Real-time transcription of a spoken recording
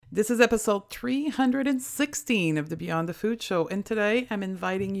This is episode 316 of the Beyond the Food Show, and today I'm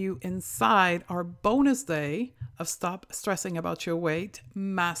inviting you inside our bonus day of Stop Stressing About Your Weight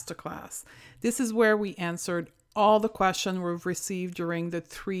Masterclass. This is where we answered all the questions we've received during the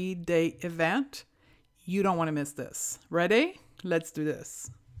 3-day event. You don't want to miss this. Ready? Let's do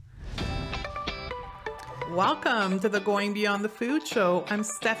this. Welcome to the Going Beyond the Food Show. I'm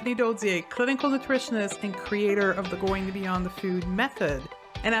Stephanie Dodier, clinical nutritionist and creator of the Going Beyond the Food method.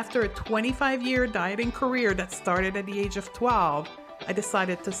 And after a 25-year dieting career that started at the age of 12, I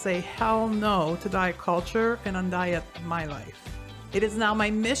decided to say hell no to diet culture and undiet my life. It is now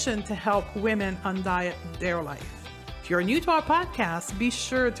my mission to help women undiet their life. If you're new to our podcast, be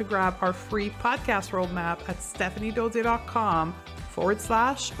sure to grab our free podcast roadmap at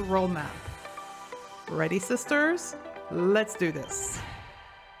stephaniedodier.com/roadmap. Ready, sisters? Let's do this.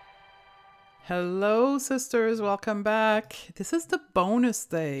 Hello, sisters. Welcome back. This is the bonus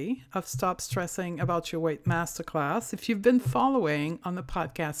day of Stop Stressing About Your Weight Masterclass. If you've been following on the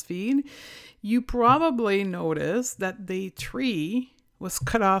podcast feed, you probably noticed that day 3 was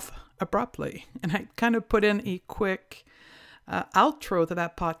cut off abruptly. And I kind of put in a quick outro to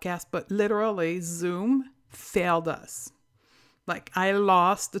that podcast, but literally Zoom failed us. Like, I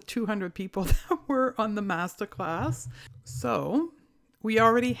lost the 200 people that were on the masterclass. So we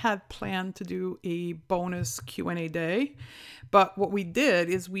already had planned to do a bonus Q&A day. But what we did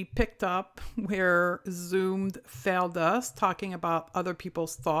is we picked up where Zoom failed us, talking about other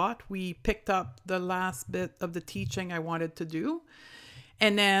people's thought. We picked up the last bit of the teaching I wanted to do.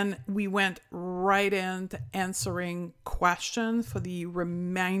 And then we went right into answering questions for the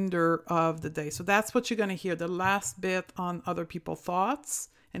remainder of the day. So that's what you're going to hear, the last bit on other people's thoughts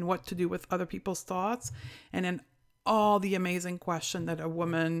and what to do with other people's thoughts. And then all the amazing questions that a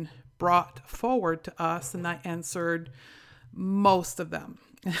woman brought forward to us, and I answered most of them.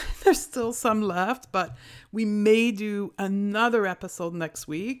 There's still some left, but we may do another episode next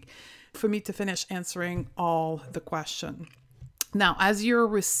week for me to finish answering all the questions. Now, as you're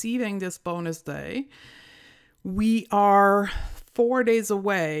receiving this bonus day, we are 4 days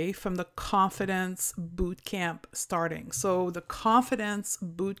away from the Confidence Bootcamp starting. So the Confidence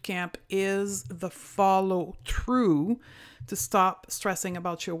Bootcamp is the follow through to Stop Stressing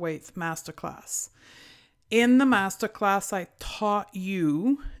About Your Weight Masterclass. In the masterclass, I taught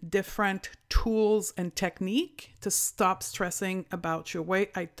you different tools and technique to stop stressing about your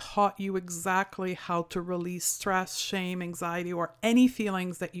weight. I taught you exactly how to release stress, shame, anxiety, or any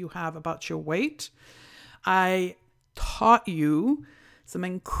feelings that you have about your weight. I taught you some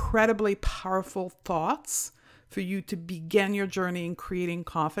incredibly powerful thoughts for you to begin your journey in creating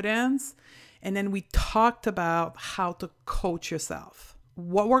confidence. And then we talked about how to coach yourself.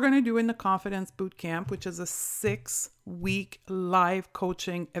 What we're going to do in the Confidence Bootcamp, which is a 6-week live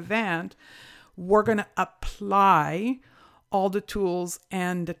coaching event, we're going to apply all the tools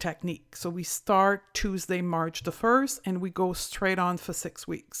and the technique. So we start Tuesday, March the 1st, and we go straight on for 6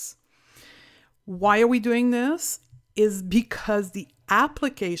 weeks. Why are we doing this? Is because the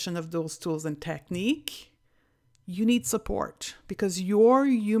application of those tools and technique, you need support, because your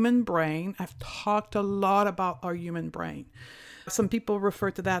human brain, I've talked a lot about our human brain. Some people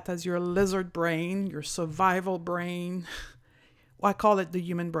refer to that as your lizard brain, your survival brain. I call it the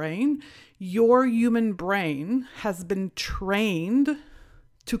human brain. Your human brain has been trained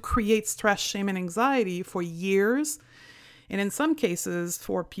to create stress, shame, and anxiety for years. And in some cases,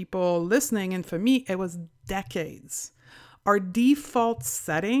 for people listening, and for me, it was decades. Our default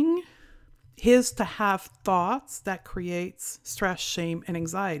setting is to have thoughts that creates stress, shame, and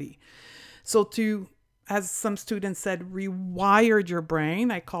anxiety. So to, as some students said, rewired your brain.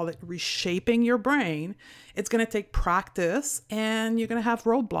 I call it reshaping your brain. It's going to take practice, and you're going to have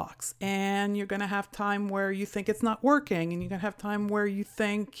roadblocks, and you're going to have time where you think it's not working, and you're going to have time where you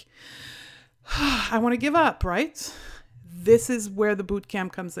think, I want to give up, right? This is where the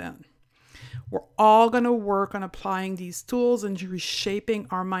bootcamp comes in. We're all going to work on applying these tools and reshaping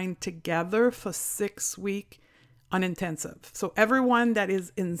our mind together for 6 weeks on intensive. So everyone that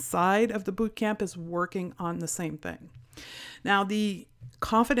is inside of the bootcamp is working on the same thing. Now, the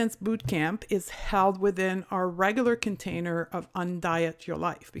Confidence Bootcamp is held within our regular container of Undiet Your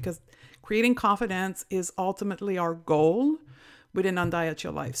Life, because creating confidence is ultimately our goal within Undiet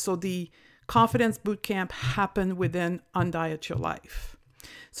Your Life. So the Confidence Bootcamp happened within Undiet Your Life.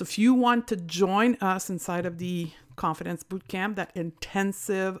 So if you want to join us inside of the Confidence Bootcamp, that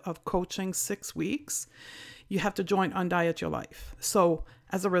intensive of coaching 6 weeks, you have to join Undiet Your Life. So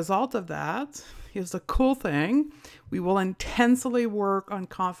as a result of that, here's the cool thing. We will intensely work on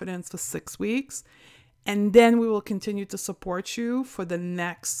confidence for 6 weeks. And then we will continue to support you for the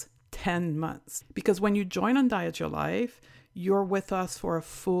next 10 months. Because when you join Undiet Your Life, you're with us for a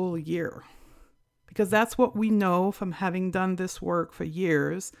full year. Because that's what we know from having done this work for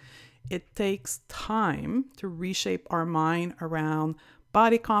years. It takes time to reshape our mind around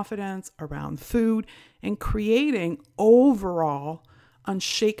body confidence, around food, and creating overall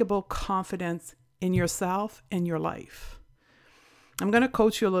unshakable confidence in yourself and your life. I'm going to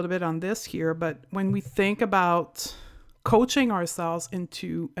coach you a little bit on this here, but when we think about coaching ourselves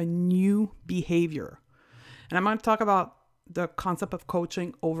into a new behavior, and I'm going to talk about the concept of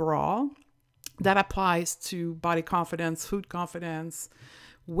coaching overall, that applies to body confidence, food confidence,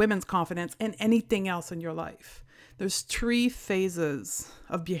 women's confidence, and anything else in your life. There's 3 phases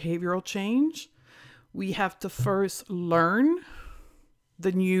of behavioral change. We have to first learn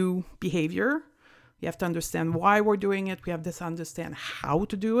the new behavior. You have to understand why we're doing it. We have to understand how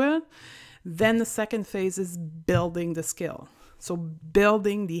to do it. Then the second phase is building the skill. So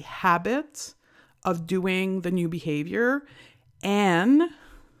building the habit of doing the new behavior and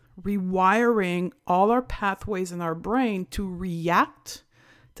rewiring all our pathways in our brain to react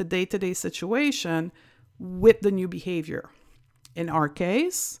to day-to-day situation with the new behavior. In our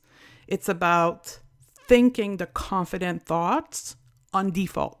case, it's about thinking the confident thoughts on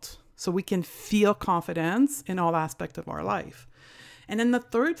default, so we can feel confidence in all aspects of our life. And then the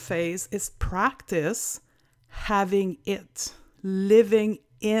third phase is practice having it, living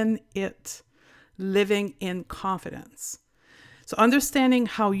in confidence. So understanding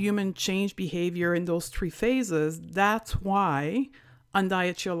how humans change behavior in those 3 phases, that's why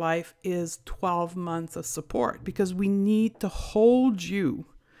Undiet Your Life is 12 months of support, because we need to hold you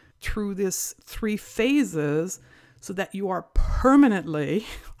through these 3 phases so that you are permanently,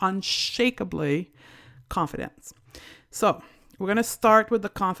 unshakably confident. So we're going to start with the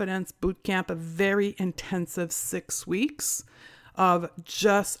Confidence Bootcamp, a very intensive 6 weeks of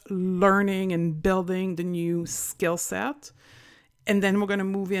just learning and building the new skill set. And then we're going to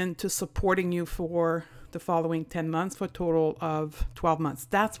move into supporting you for the following 10 months for a total of 12 months.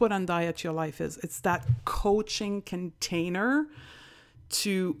 That's what Undiet Your Life is. It's that coaching container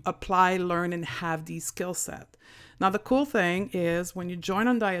to apply, learn, and have these skill set. Now, the cool thing is when you join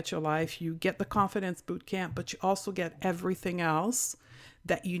Undiet Your Life, you get the Confidence Bootcamp, but you also get everything else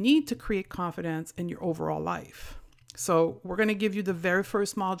that you need to create confidence in your overall life. So we're going to give you the very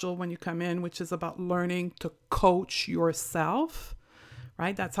first module when you come in, which is about learning to coach yourself,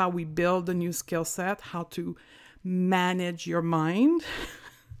 right? That's how we build the new skill set, how to manage your mind,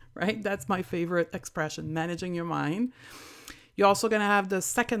 right? That's my favorite expression, managing your mind. You're also going to have the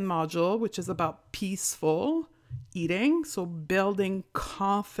second module, which is about peaceful eating. So building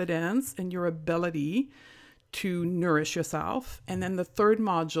confidence in your ability to nourish yourself. And then the third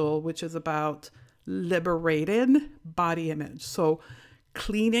module, which is about liberated body image. So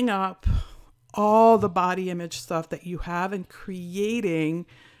cleaning up all the body image stuff that you have and creating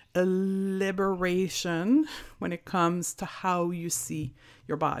a liberation when it comes to how you see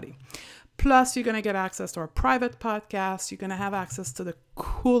your body. Plus, you're going to get access to our private podcast. You're going to have access to the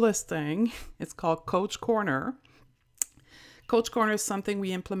coolest thing. It's called Coach Corner. Coach Corner is something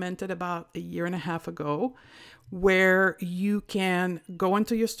we implemented about 1.5 years ago, where you can go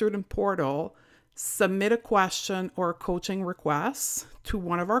into your student portal, submit a question or a coaching request to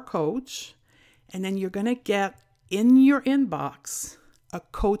one of our coach, and then you're going to get in your inbox a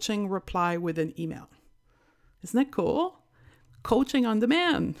coaching reply with an email. Isn't that cool? Coaching on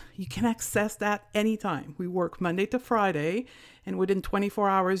demand. You can access that anytime. We work Monday to Friday, and within 24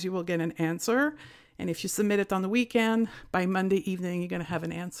 hours, you will get an answer. And if you submit it on the weekend, by Monday evening, you're going to have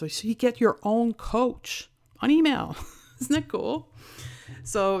an answer. So you get your own coach on email. Isn't that cool?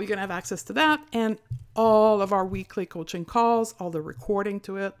 So you're going to have access to that and all of our weekly coaching calls, all the recording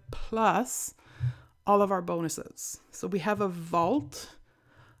to it, plus all of our bonuses. So we have a vault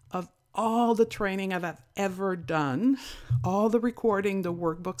of all the training I've ever done, all the recording, the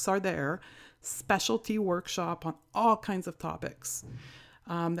workbooks are there, specialty workshop on all kinds of topics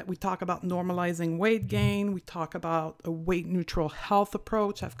that we talk about normalizing weight gain. We talk about a weight neutral health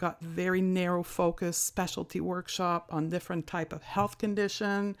approach. I've got very narrow focus specialty workshop on different type of health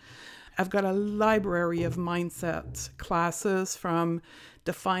condition. I've got a library of mindset classes from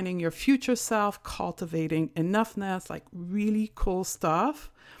defining your future self, cultivating enoughness, like really cool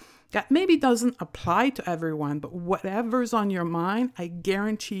stuff that maybe doesn't apply to everyone, but whatever's on your mind, I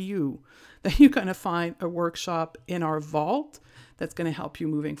guarantee you that you're going to find a workshop in our vault that's going to help you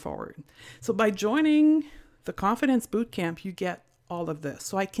moving forward. So by joining the Confidence Bootcamp, you get all of this.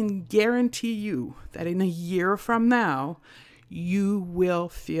 So I can guarantee you that in 1 year from now, you will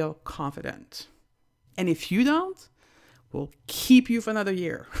feel confident. And if you don't, we'll keep you for another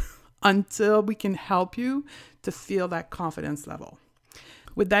year until we can help you to feel that confidence level.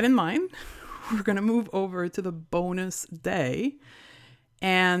 With that in mind, we're going to move over to the bonus day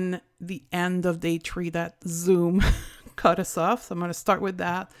and the end of day 3 that Zoom cut us off. So I'm going to start with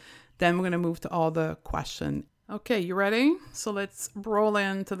that. Then we're going to move to all the question. Okay, you ready? So let's roll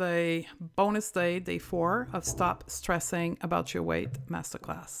into the bonus day, day 4 of Stop Stressing About Your Weight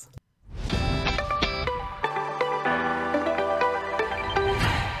Masterclass.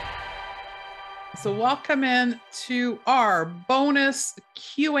 So welcome in to our bonus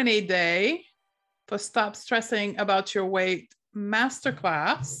Q&A day for Stop Stressing About Your Weight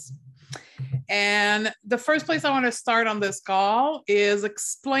Masterclass. And the first place I want to start on this call is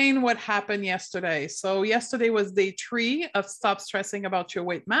explain what happened yesterday. So yesterday was day 3 of Stop Stressing About Your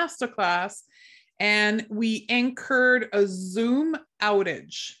Weight Masterclass, and we incurred a Zoom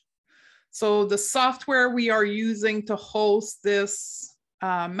outage. So the software we are using to host this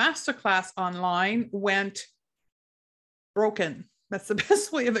masterclass online went broken. That's the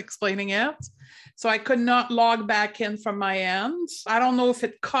best way of explaining it. So I could not log back in from my end. I don't know if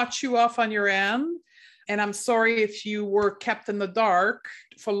it caught you off on your end, and I'm sorry if you were kept in the dark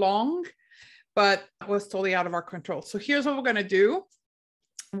for long, but it was totally out of our control. So here's what we're going to do.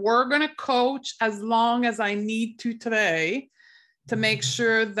 We're going to coach as long as I need to today to make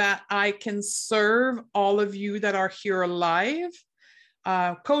sure that I can serve all of you that are here live.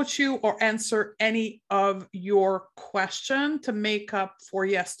 Coach you or answer any of your question to make up for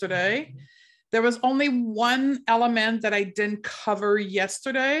yesterday. There was only one element that I didn't cover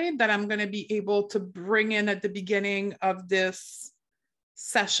yesterday that I'm going to be able to bring in at the beginning of this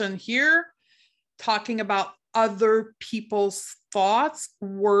session here, talking about other people's thoughts,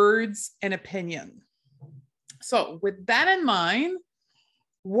 words, and opinion. So with that in mind,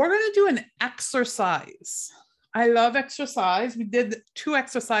 we're going to do an exercise. I love exercise. We did 2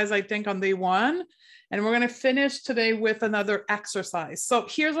 exercises, I think, on day 1, and we're going to finish today with another exercise. So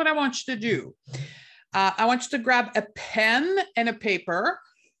here's what I want you to do. I want you to grab a pen and a paper.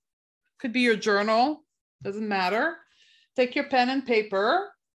 Could be your journal, doesn't matter. Take your pen and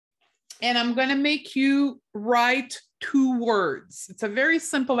paper, and I'm going to make you write 2 words. It's a very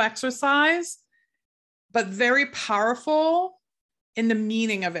simple exercise, but very powerful in the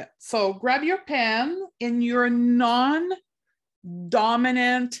meaning of it. So grab your pen in your non-dominant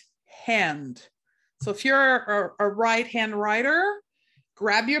hand. So if you're a right-hand writer,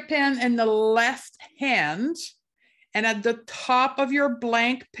 grab your pen in the left hand, and at the top of your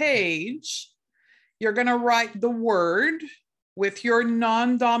blank page, you're going to write the word with your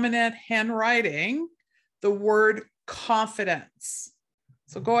non-dominant handwriting, the word confidence.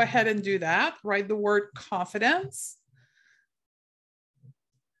 So go ahead and do that. Write the word confidence.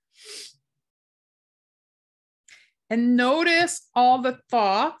 And notice all the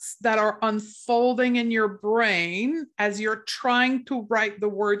thoughts that are unfolding in your brain as you're trying to write the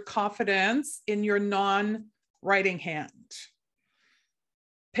word confidence in your non-writing hand.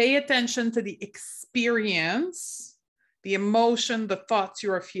 Pay attention to the experience, the emotion, the thoughts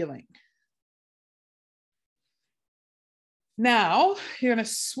you are feeling. Now, you're going to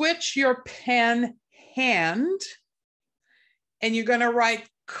switch your pen hand, and you're going to write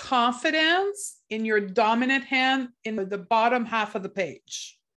confidence in your dominant hand in the bottom half of the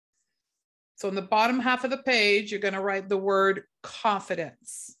page. So in the bottom half of the page, you're going to write the word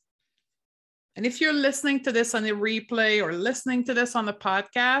confidence. And if you're listening to this on the replay or listening to this on the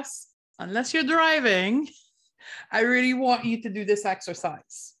podcast, unless you're driving, I really want you to do this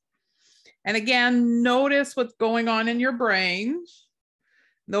exercise. And again, notice what's going on in your brain.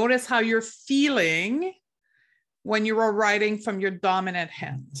 Notice how you're feeling when you are writing from your dominant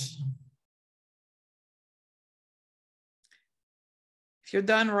hand. If you're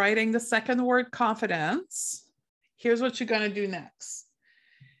done writing the second word, confidence, here's what you're going to do next.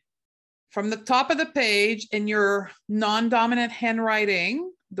 From the top of the page in your non-dominant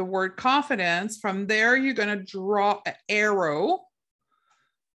handwriting, the word confidence, from there, you're going to draw an arrow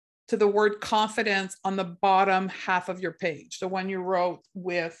to the word confidence on the bottom half of your page, the one you wrote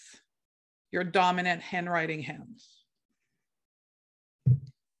with your dominant handwriting hand.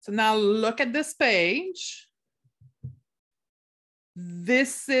 So now look at this page.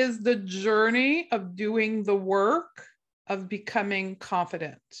 This is the journey of doing the work of becoming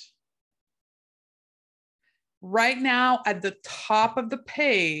confident. Right now, at the top of the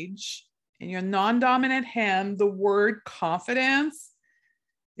page, in your non-dominant hand, the word confidence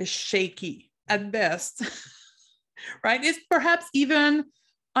is shaky at best, right? It's perhaps even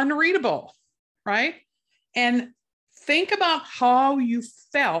unreadable, right? And Think about how you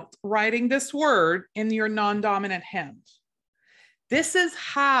felt writing this word in your non-dominant hand. This is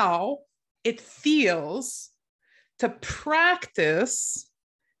how it feels to practice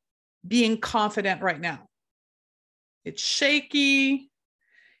being confident right now. It's shaky.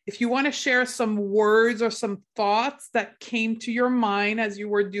 If you want to share some words or some thoughts that came to your mind as you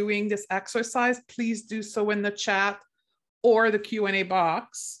were doing this exercise, please do so in the chat or the Q&A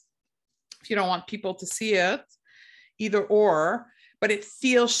box. If you don't want people to see it, either or, but it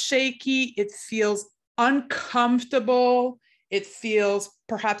feels shaky. It feels uncomfortable. It feels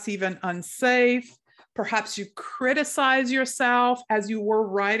perhaps even unsafe. Perhaps you criticize yourself as you were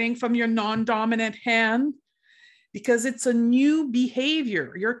writing from your non-dominant hand because it's a new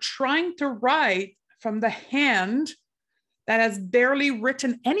behavior. You're trying to write from the hand that has barely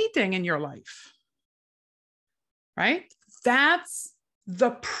written anything in your life, right? That's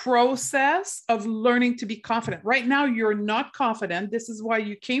the process of learning to be confident. Right now, you're not confident. This is why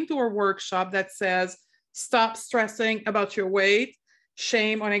you came to a workshop that says, stop stressing about your weight,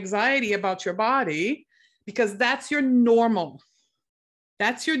 shame, or anxiety about your body, because that's your normal.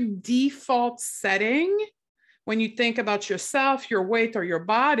 That's your default setting when you think about yourself, your weight, or your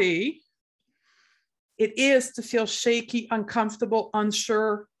body. It is to feel shaky, uncomfortable,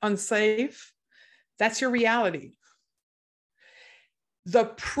 unsure, unsafe. That's your reality. The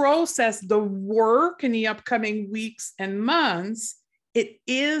process, the work in the upcoming weeks and months, it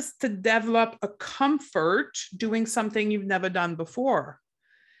is to develop a comfort doing something you've never done before,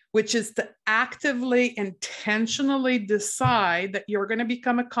 which is to actively, intentionally decide that you're going to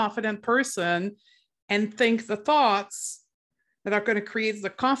become a confident person and think the thoughts that are going to create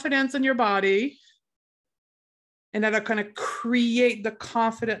the confidence in your body and that are going to create the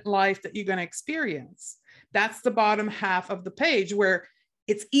confident life that you're going to experience. That's the bottom half of the page where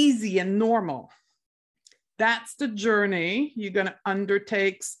it's easy and normal. That's the journey you're going to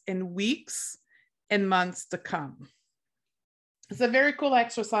undertake in weeks and months to come. It's a very cool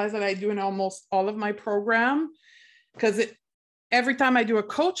exercise that I do in almost all of my program because every time I do a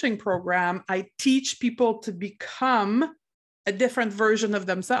coaching program, I teach people to become a different version of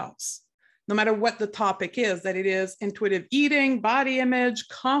themselves, no matter what the topic is, that it is intuitive eating, body image,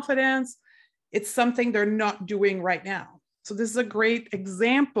 confidence. It's something they're not doing right now. So this is a great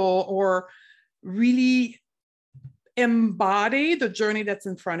example or really embody the journey that's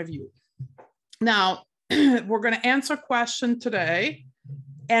in front of you. Now, we're going to answer a question today.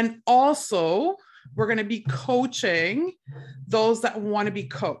 And also, we're going to be coaching those that want to be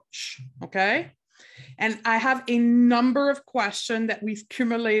coached. Okay. And I have a number of questions that we've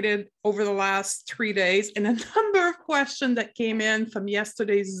accumulated over the last 3 days and a number of questions that came in from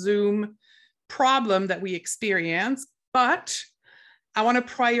yesterday's Zoom problem that we experienced. But I want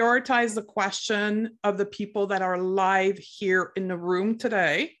to prioritize the question of the people that are live here in the room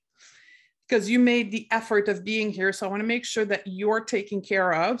today, because you made the effort of being here. So I want to make sure that you're taken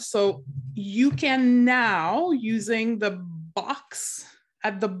care of. So you can now, using the box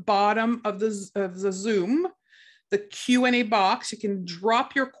at the bottom of the Zoom, the Q&A box, you can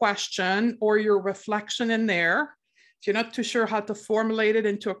drop your question or your reflection in there. If you're not too sure how to formulate it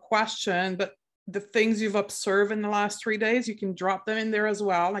into a question, but the things you've observed in the last 3 days, you can drop them in there as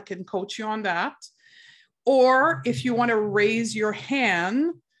well. I can coach you on that. Or if you want to raise your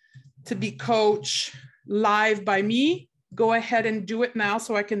hand to be coached live by me, go ahead and do it now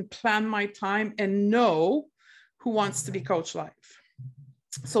so I can plan my time and know who wants to be coached live.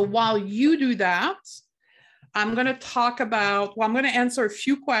 So while you do that, I'm going to talk about, I'm going to answer a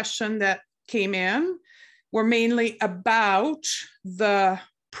few questions that came in. We're mainly about the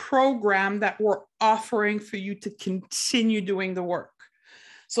program that we're offering for you to continue doing the work.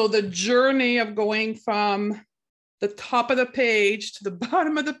 So the journey of going from the top of the page to the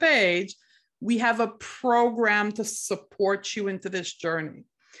bottom of the page, we have a program to support you into this journey.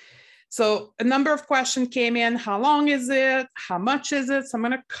 So a number of questions came in. How long is it? How much is it? So I'm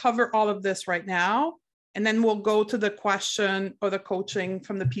going to cover all of this right now. And then we'll go to the question or the coaching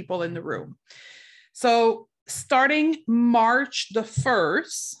from the people in the room. So starting March the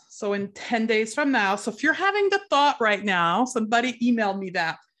 1st, so in 10 days from now. So if you're having the thought right now, somebody emailed me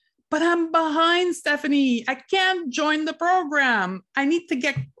that, but I'm behind, Stephanie. I can't join the program. I need to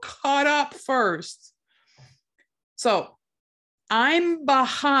get caught up first. So I'm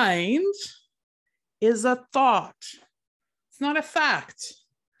behind is a thought. It's not a fact.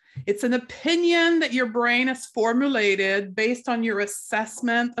 It's an opinion that your brain has formulated based on your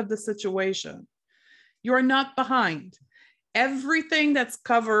assessment of the situation. You're not behind. Everything that's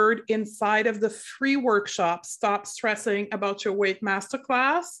covered inside of the free workshop, Stop Stressing About Your Weight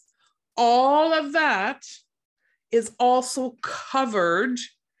Masterclass, all of that is also covered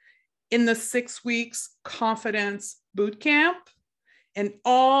in the 6 weeks confidence bootcamp and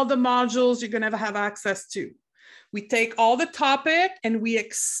all the modules you're going to have access to. We take all the topic and we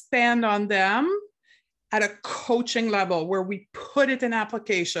expand on them at a coaching level where we put it in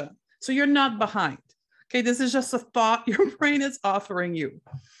application. So you're not behind. Okay, this is just a thought your brain is offering you.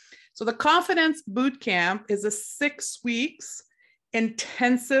 So the Confidence Bootcamp is a 6 weeks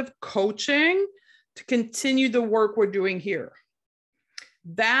intensive coaching to continue the work we're doing here.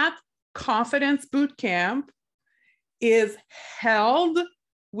 That Confidence Bootcamp is held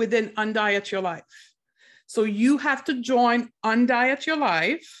within Undiet Your Life. So you have to join Undiet Your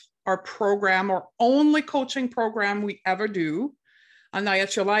Life, our program, our only coaching program we ever do,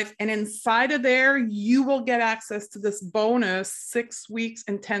 Undiet Your Life. And inside of there, you will get access to this bonus 6 weeks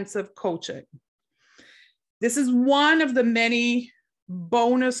intensive coaching. This is one of the many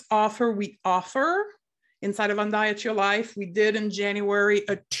bonus offer we offer inside of Undiet Your Life. We did in January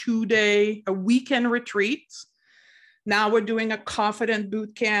a 2-day, a weekend retreat. Now we're doing a confident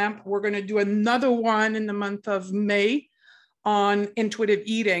boot camp. We're going to do another one in the month of May on intuitive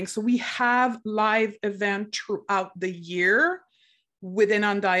eating. So we have live events throughout the year within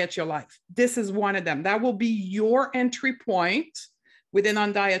Undiet Your Life. This is one of them. That will be your entry point within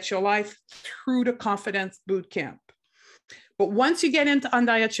Undiet Your Life through the Confidence Bootcamp. But once you get into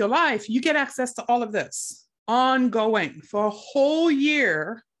Undiet Your Life, you get access to all of this ongoing for a whole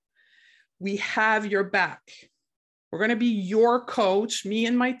year. We have your back. We're going to be your coach, me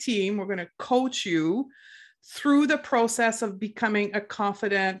and my team. We're going to coach you through the process of becoming a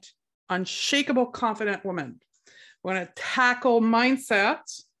confident, unshakable, confident woman. We're going to tackle mindset.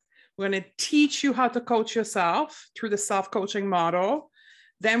 We're going to teach you how to coach yourself through the self-coaching model.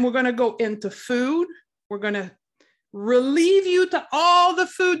 Then we're going to go into food. We're going to relieve you to all the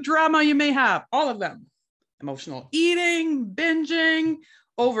food drama you may have, all of them. Emotional eating, binging,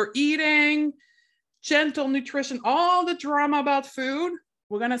 overeating, gentle nutrition, all the drama about food.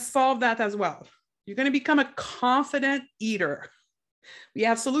 We're going to solve that as well. You're going to become a confident eater. We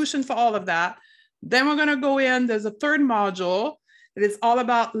have solutions for all of that. Then we're going to go in, there's a third module that is all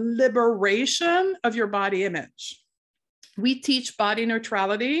about liberation of your body image. We teach body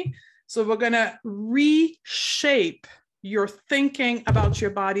neutrality. So we're going to reshape your thinking about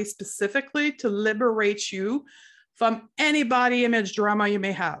your body specifically to liberate you from any body image drama you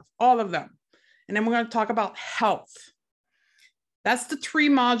may have, all of them. And then we're going to talk about health. That's the 3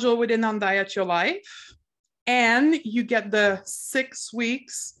 module within Undiet Your Life. And you get the 6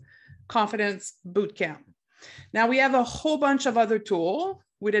 weeks Confidence Bootcamp. Now we have a whole bunch of other tools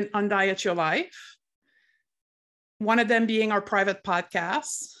within Undiet Your Life. One of them being our private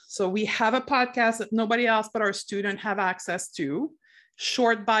podcast. So we have a podcast that nobody else but our student have access to,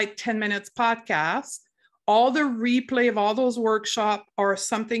 short bite 10 minutes podcast. All the replay of all those workshops are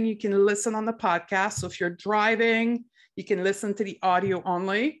something you can listen on the podcast. So if you're driving, you can listen to the audio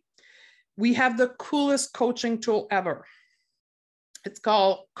only. We have the coolest coaching tool ever. It's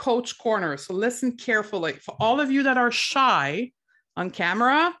called Coach Corner. So listen carefully. For all of you that are shy on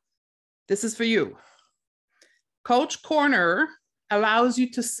camera, this is for you. Coach Corner allows you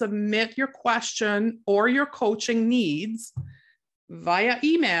to submit your question or your coaching needs via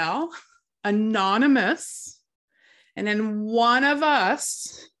email, anonymous, and then one of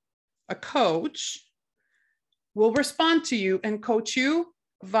us, a coach, will respond to you and coach you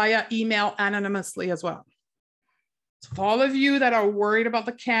via email anonymously as well. So for all of you that are worried about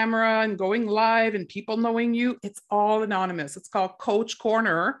the camera and going live and people knowing you, it's all anonymous. It's called Coach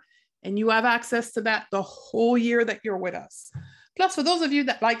Corner, and you have access to that the whole year that you're with us. Plus, for those of you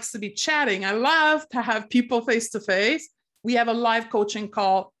that likes to be chatting, I love to have people face-to-face. We have a live coaching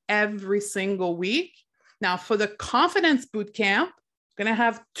call every single week. Now, for the Confidence Bootcamp, I'm going to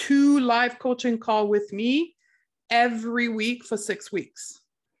have 2 live coaching calls with me every week for 6 weeks.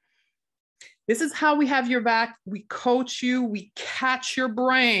 This is how we have your back. We coach you. We catch your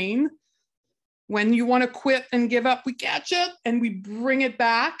brain. When you want to quit and give up, we catch it and we bring it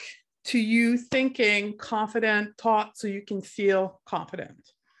back to you thinking confident thought so you can feel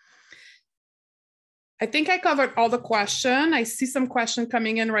confident. I think I covered all the questions. I see some questions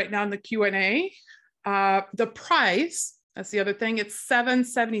coming in right now in the Q&A. The price, that's the other thing, it's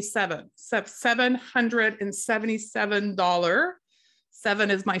 $777. $777.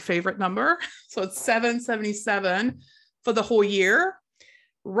 7 is my favorite number. So it's $777 for the whole year.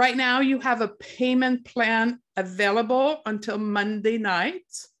 Right now, you have a payment plan available until Monday night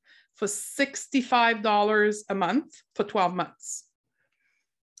for $65 a month for 12 months.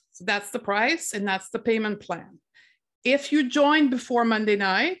 So that's the price and that's the payment plan. If you join before Monday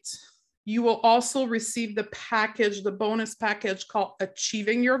night, You will also receive the package, the bonus package called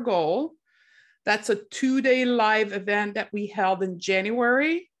Achieving Your Goal. That's a 2-day live event that we held in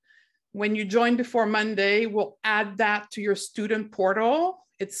January. When you join before Monday, we'll add that to your student portal.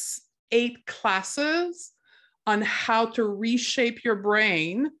 It's 8 classes on how to reshape your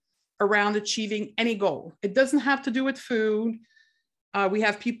brain around achieving any goal. It doesn't have to do with food. We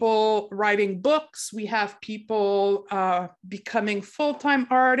have people writing books. We have people becoming full-time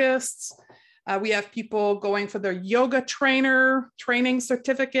artists. We have people going for their yoga training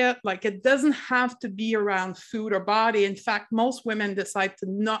certificate. Like, it doesn't have to be around food or body. In fact, most women decide to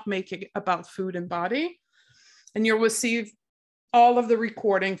not make it about food and body. And you'll receive all of the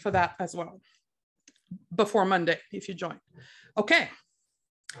recording for that as well before Monday if you join. Okay,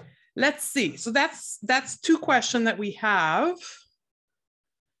 let's see. So that's 2 questions that we have.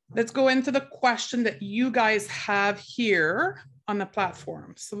 Let's go into the question that you guys have here on the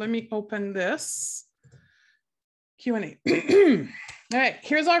platform. So let me open this Q&A. All right,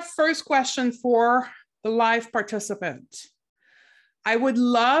 here's our first question for the live participant. I would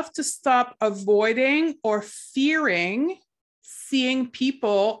love to stop avoiding or fearing seeing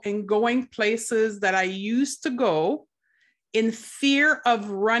people and going places that I used to go in fear of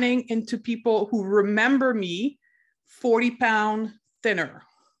running into people who remember me 40-pound thinner.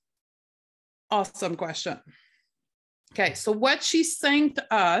 Awesome question. Okay, so what she's saying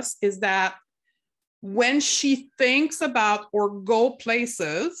to us is that when she thinks about or go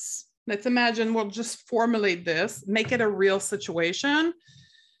places, let's imagine, we'll just formulate this, make it a real situation.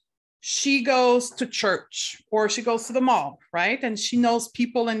 She goes to church or she goes to the mall, right? And she knows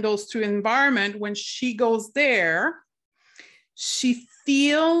people in those 2 environments. When she goes there, she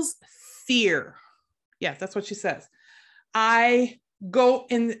feels fear. Yeah, that's what she says. I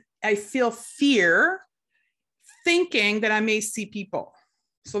feel fear thinking that I may see people.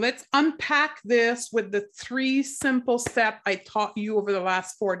 So let's unpack this with the 3 simple steps I taught you over the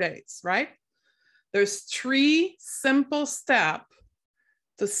last 4 days, right? There's 3 simple steps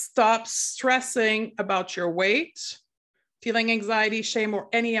to stop stressing about your weight, feeling anxiety, shame, or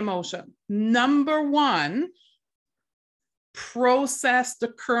any emotion. Number 1, process the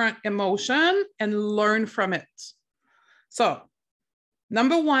current emotion and learn from it. So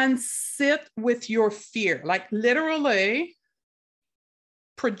number 1, sit with your fear. Like, literally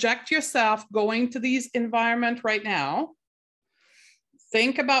project yourself going to these environments right now.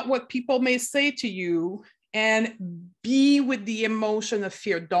 Think about what people may say to you and be with the emotion of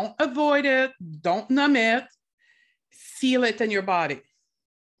fear. Don't avoid it. Don't numb it. Feel it in your body.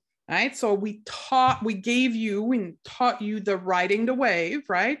 Right? So we taught you the riding the wave,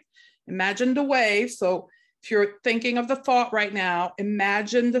 right? Imagine the wave. So if you're thinking of the thought right now,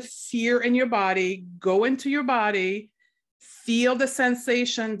 imagine the fear in your body, go into your body, feel the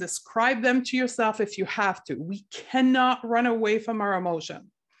sensation, describe them to yourself if you have to. We cannot run away from our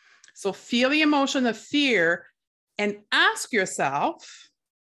emotion. So feel the emotion of fear and ask yourself,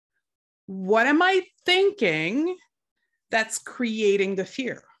 what am I thinking that's creating the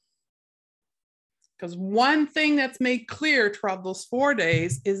fear? Because one thing that's made clear throughout those 4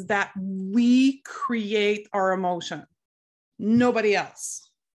 days is that we create our emotion, nobody else.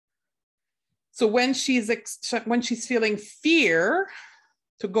 So when she's feeling fear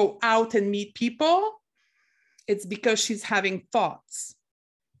to go out and meet people, it's because she's having thoughts.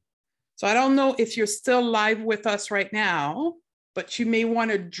 So I don't know if you're still live with us right now, but you may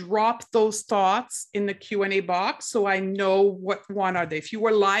want to drop those thoughts in the Q&A box so I know what one are they. If you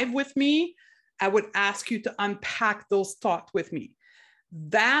were live with me, I would ask you to unpack those thoughts with me.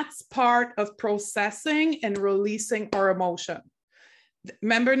 That's part of processing and releasing our emotion.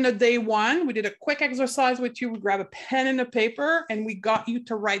 Remember in the day 1, we did a quick exercise with you. We grab a pen and a paper and we got you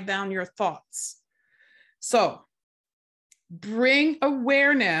to write down your thoughts. So bring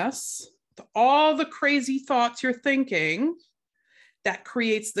awareness to all the crazy thoughts you're thinking that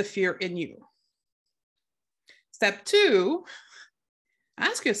creates the fear in you. Step 2,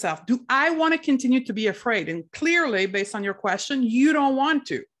 ask yourself, do I want to continue to be afraid? And clearly, based on your question, you don't want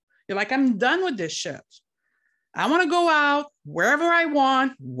to. You're like, I'm done with this shit. I want to go out wherever I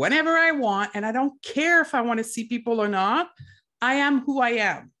want, whenever I want, and I don't care if I want to see people or not. I am who I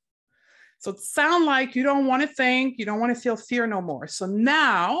am. So it sounds like you don't want to think, you don't want to feel fear no more. So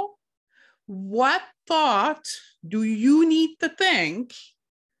now, what thought do you need to think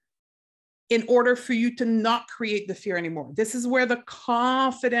in order for you to not create the fear anymore? This is where the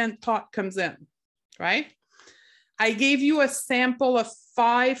confident thought comes in, right? I gave you a sample of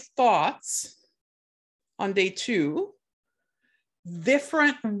 5 thoughts on day 2,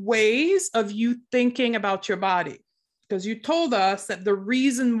 different ways of you thinking about your body. because you told us that the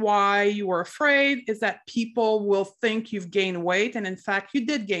reason why you were afraid is that people will think you've gained weight. And in fact, you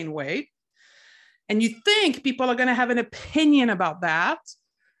did gain weight. And you think people are going to have an opinion about that.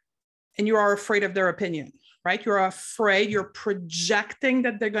 And you are afraid of their opinion, right? You're afraid, you're projecting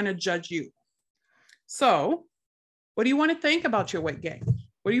that they're going to judge you. So, what do you want to think about your weight gain?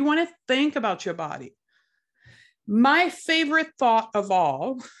 What do you want to think about your body? My favorite thought of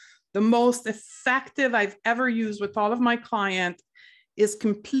all, the most effective I've ever used with all of my clients, is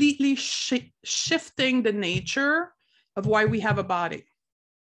completely shifting the nature of why we have a body.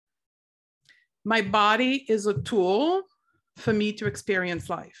 My body is a tool for me to experience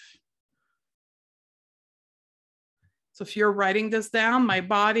life. So if you're writing this down, my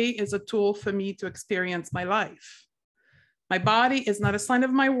body is a tool for me to experience my life. My body is not a sign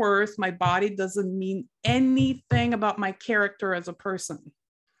of my worth. My body doesn't mean anything about my character as a person.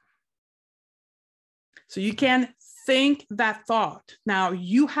 So you can think that thought. Now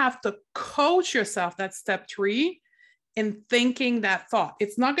you have to coach yourself. That's step 3 in thinking that thought.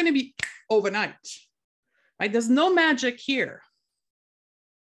 It's not going to be overnight, right? There's no magic here.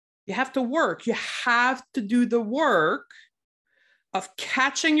 You have to work. You have to do the work of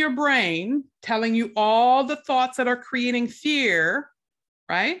catching your brain, telling you all the thoughts that are creating fear,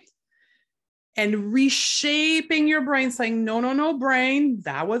 right? And reshaping your brain, saying, no, no, no, brain,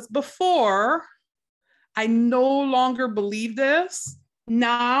 that was before. I no longer believe this.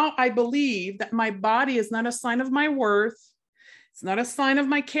 Now I believe that my body is not a sign of my worth. It's not a sign of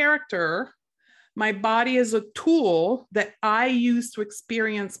my character. My body is a tool that I use to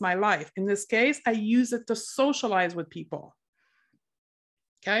experience my life. In this case, I use it to socialize with people.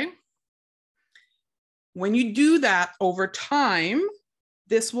 Okay? When you do that over time,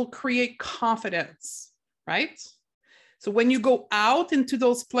 this will create confidence, right? So when you go out into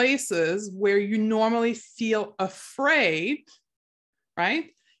those places where you normally feel afraid, right?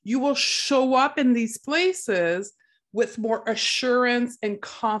 You will show up in these places with more assurance and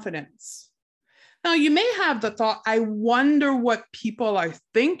confidence. Now, you may have the thought, I wonder what people are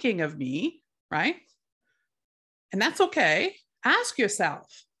thinking of me, right? And that's okay. Ask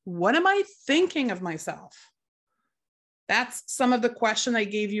yourself, what am I thinking of myself? That's some of the question I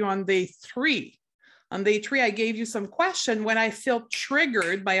gave you on day 3. On day 3, I gave you some question when I feel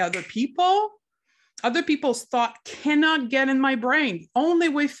triggered by other people. Other people's thought cannot get in my brain. The only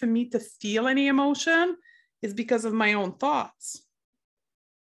way for me to feel any emotion is because of my own thoughts.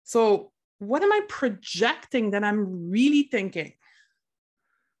 So what am I projecting that I'm really thinking?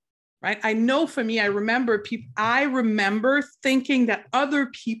 Right? I know for me, I remember thinking that other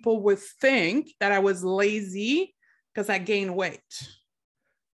people would think that I was lazy because I gained weight.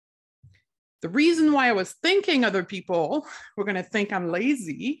 The reason why I was thinking other people were going to think I'm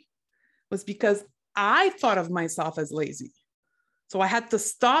lazy was because I thought of myself as lazy. So I had to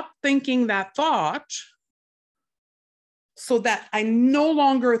stop thinking that thought so that I no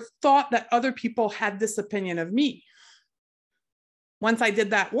longer thought that other people had this opinion of me. Once I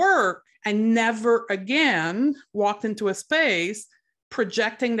did that work, I never again walked into a space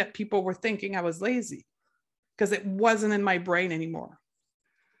projecting that people were thinking I was lazy because it wasn't in my brain anymore.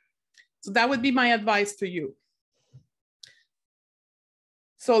 So that would be my advice to you.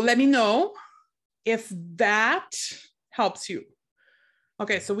 So let me know if that helps you.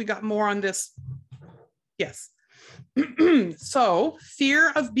 Okay, so we got more on this. Yes. So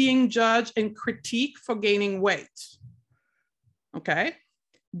fear of being judged and critiqued for gaining weight. Okay.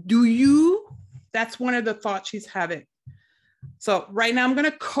 That's one of the thoughts she's having. So right now I'm going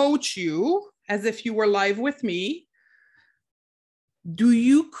to coach you as if you were live with me. Do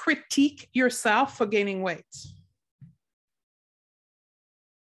you critique yourself for gaining weight?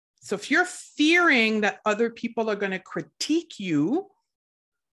 So if you're fearing that other people are going to critique you,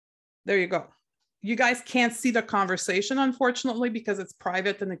 there you go. You guys can't see the conversation, unfortunately, because it's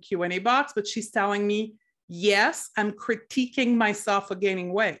private in the Q&A box, but she's telling me, yes, I'm critiquing myself for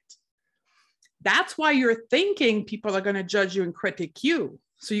gaining weight. That's why you're thinking people are going to judge you and critique you.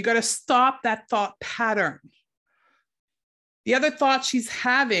 So you got to stop that thought pattern. The other thought she's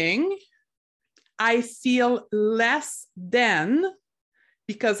having, I feel less than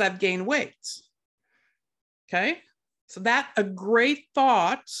because I've gained weight. Okay. So that's a great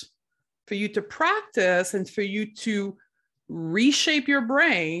thought for you to practice and for you to reshape your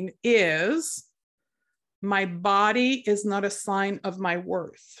brain is, my body is not a sign of my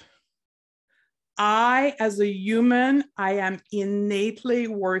worth. I, as a human, I am innately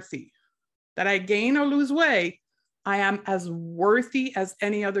worthy. That I gain or lose weight, I am as worthy as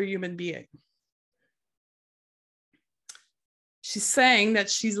any other human being. She's saying that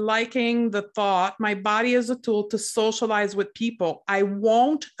she's liking the thought, my body is a tool to socialize with people. I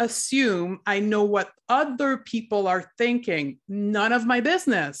won't assume I know what other people are thinking. None of my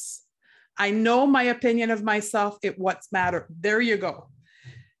business. I know my opinion of myself, it what's matter. There you go.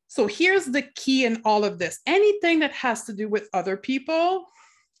 So here's the key in all of this. Anything that has to do with other people,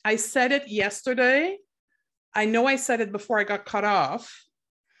 I said it yesterday. I know I said it before I got cut off,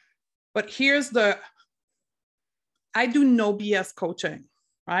 but I do no BS coaching,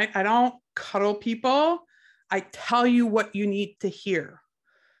 right? I don't cuddle people. I tell you what you need to hear.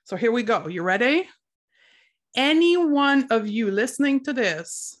 So here we go. You ready? Any one of you listening to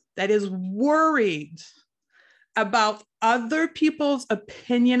this that is worried about other people's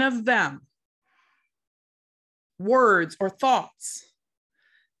opinion of them, words or thoughts,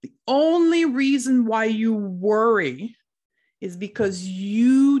 the only reason why you worry is because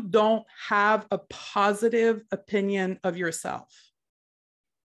you don't have a positive opinion of yourself.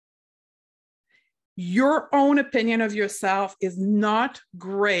 Your own opinion of yourself is not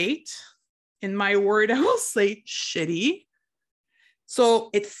great. In my word, I will say shitty. So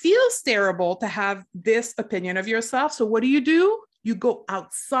it feels terrible to have this opinion of yourself. So what do? You go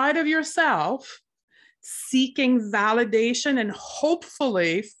outside of yourself, seeking validation and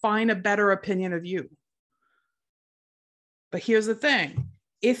hopefully find a better opinion of you. But here's the thing.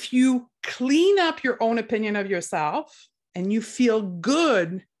 If you clean up your own opinion of yourself and you feel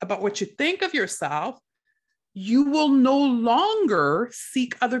good about what you think of yourself, you will no longer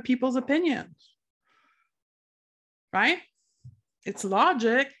seek other people's opinions, right? It's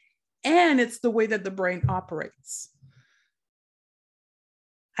logic, and it's the way that the brain operates.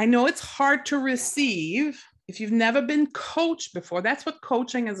 I know it's hard to receive if you've never been coached before. That's what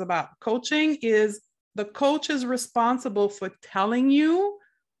coaching is about. Coaching is the coach is responsible for telling you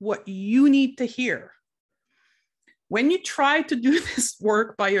what you need to hear. When you try to do this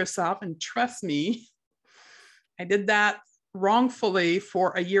work by yourself, and trust me, I did that wrongfully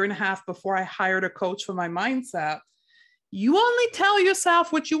for a year and a half before I hired a coach for my mindset. You only tell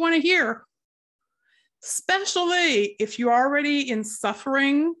yourself what you want to hear, especially if you're already in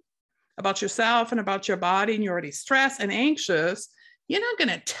suffering about yourself and about your body and you're already stressed and anxious. You're not going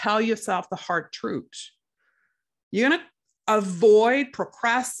to tell yourself the hard truth. You're going to avoid,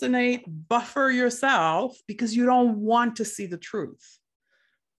 procrastinate, buffer yourself because you don't want to see the truth.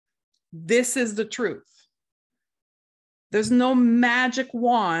 This is the truth. There's no magic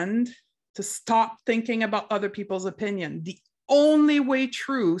wand to stop thinking about other people's opinion. The only way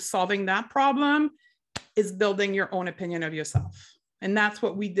through solving that problem is building your own opinion of yourself. And that's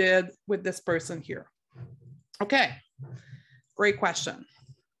what we did with this person here. Okay, great question.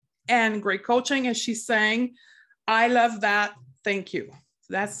 And great coaching. And she's saying, I love that. Thank you.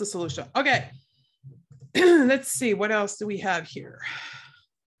 So that's the solution. Okay, let's see. What else do we have here?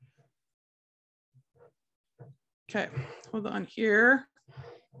 Okay, hold on here.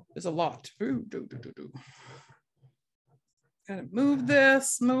 There's a lot. Ooh, Gotta move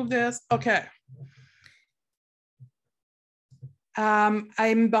this. Okay.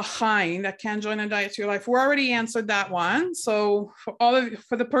 I'm behind. I can't join a diet to your life. We already answered that one. So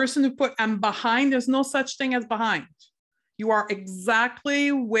for the person who put I'm behind, there's no such thing as behind. You are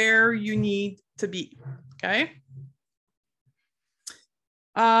exactly where you need to be. Okay.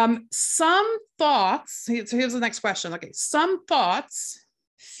 Some thoughts. So here's the next question. Okay. Some thoughts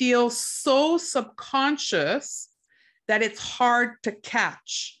feel so subconscious that it's hard to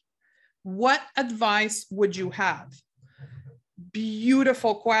catch. What advice would you have?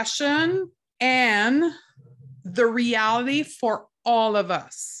 Beautiful question, and the reality for all of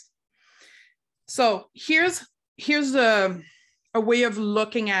us. So here's a way of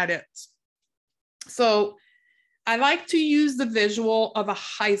looking at it. So I like to use the visual of a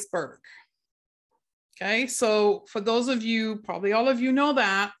iceberg. Okay, so for those of you, probably all of you know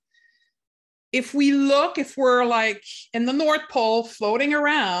that, if we're like in the North Pole floating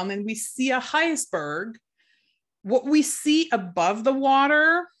around and we see a iceberg, what we see above the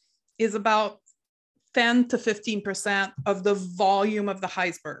water is about 10 to 15% of the volume of the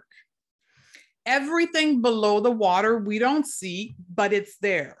iceberg. Everything below the water we don't see, but it's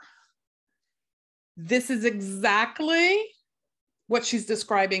there. This is exactly what she's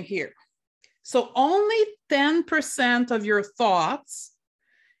describing here. So only 10% of your thoughts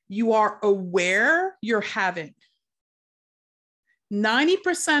you are aware you're having.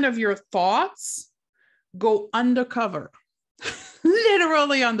 90% of your thoughts go undercover,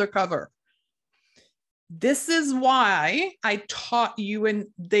 literally undercover. This is why I taught you in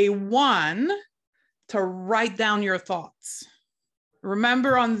day one to write down your thoughts.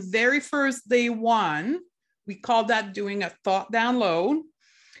 Remember, on very first day one, We call that doing a thought download.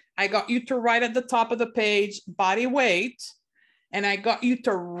 I got you to write at the top of the page body weight, and I got you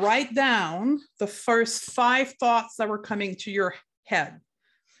to write down the first 5 thoughts that were coming to your head.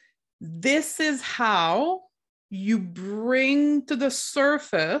 This is how you bring to the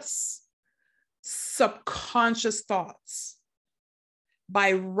surface subconscious thoughts,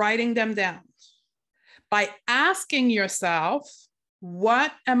 by writing them down, by asking yourself,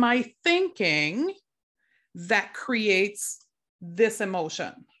 what am I thinking that creates this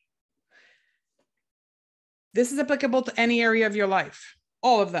emotion? This is applicable to any area of your life,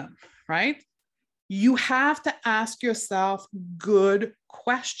 all of them, right? You have to ask yourself good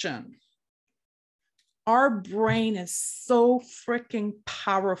questions. Our brain is so freaking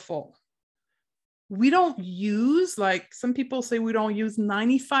powerful. We don't use, like some people say, we don't use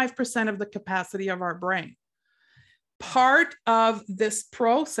 95% of the capacity of our brain. Part of this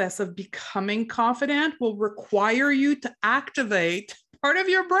process of becoming confident will require you to activate part of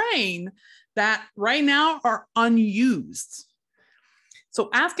your brain that right now are unused. So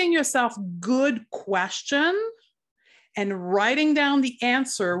asking yourself good question and writing down the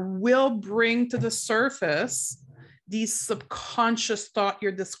answer will bring to the surface these subconscious thought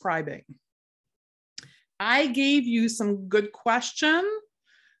you're describing. I gave you some good question.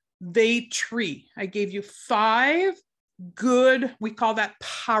 They 3. I gave you 5 good, we call that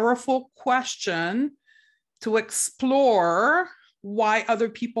powerful question to explore why other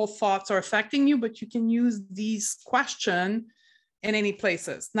people's thoughts are affecting you, but you can use these questions in any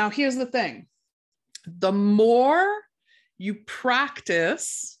places. Now, here's the thing. The more you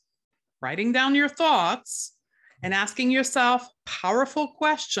practice writing down your thoughts and asking yourself powerful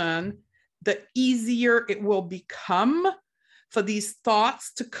question, the easier it will become for these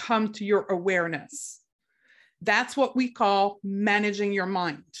thoughts to come to your awareness. That's what we call managing your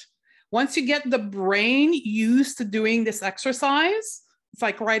mind. Once you get the brain used to doing this exercise, it's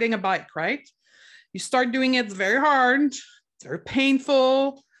like riding a bike, right? You start doing it, it's very hard, it's very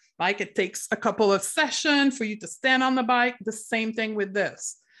painful. Like it takes a couple of sessions for you to stand on the bike. The same thing with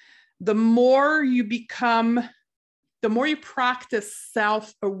this. The more you practice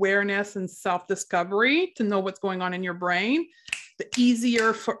self-awareness and self-discovery to know what's going on in your brain, the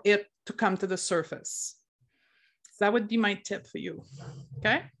easier for it to come to the surface. So that would be my tip for you,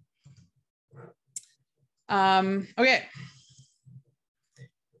 okay? Okay.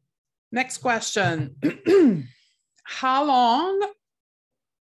 Next question. How long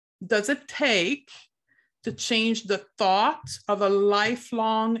does it take to change the thought of a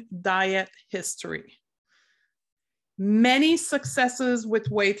lifelong diet history? Many successes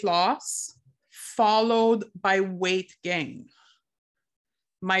with weight loss followed by weight gain.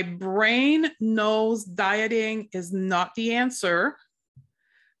 My brain knows dieting is not the answer,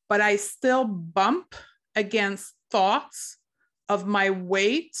 but I still bump against thoughts of my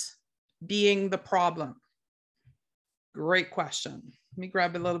weight being the problem. Great question. Let me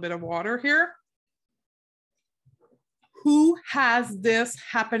grab a little bit of water here. Who has this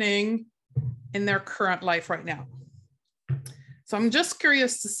happening in their current life right now? So I'm just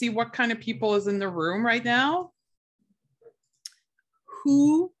curious to see what kind of people is in the room right now.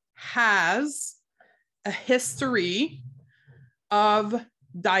 Who has a history of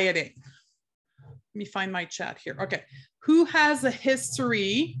dieting? Let me find my chat here. Okay. Who has a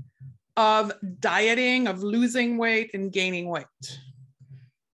history of dieting, of losing weight and gaining weight?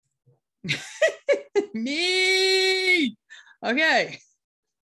 Me. Okay.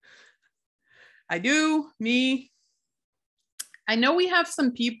 I do. Me. I know we have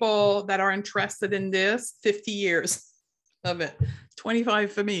some people that are interested in this. 50 years of it.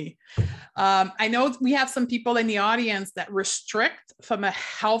 25 for me. I know we have some people in the audience that restrict from a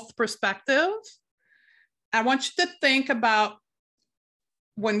health perspective. I want you to think about,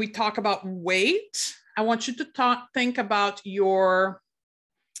 when we talk about weight, I want you to think about your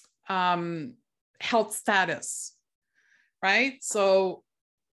health status, right? So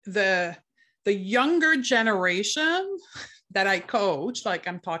the younger generation that I coach, like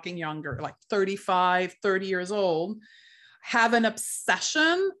I'm talking younger, like 35, 30 years old, have an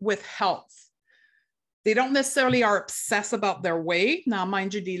obsession with health. They don't necessarily are obsessed about their weight. Now,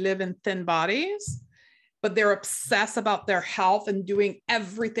 mind you, they live in thin bodies, but they're obsessed about their health and doing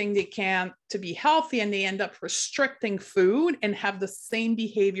everything they can to be healthy. And they end up restricting food and have the same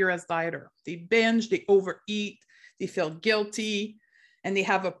behavior as dieter. They binge, they overeat, they feel guilty, and they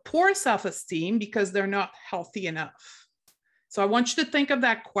have a poor self-esteem because they're not healthy enough. So I want you to think of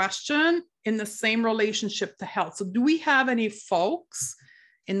that question in the same relationship to health. So do we have any folks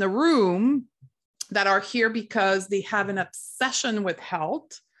in the room that are here because they have an obsession with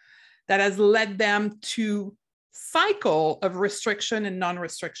health that has led them to cycle of restriction and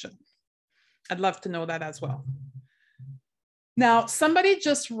non-restriction? I'd love to know that as well. Now, somebody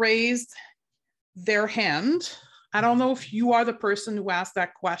just raised their hand. I don't know if you are the person who asked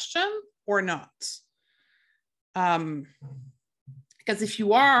that question or not. Because if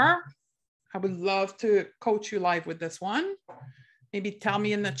you are, I would love to coach you live with this one. Maybe tell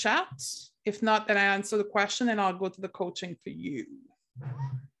me in the chat. If not, then I answer the question and I'll go to the coaching for you.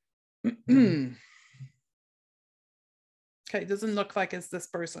 Okay, it doesn't look like it's this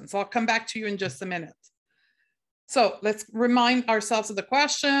person. So I'll come back to you in just a minute. So let's remind ourselves of the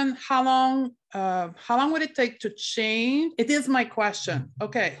question. How long would it take to change? It is my question.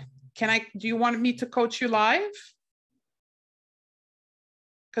 Okay, do you want me to coach you live?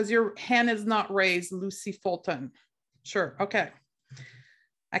 Because your hand is not raised, Lucy Fulton. Sure, okay.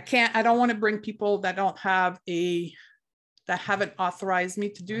 I don't want to bring people that haven't authorized me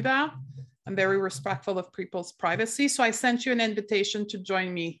to do that. I'm very respectful of people's privacy. So I sent you an invitation to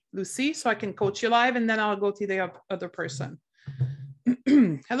join me, Lucy, so I can coach you live, and then I'll go to the other person.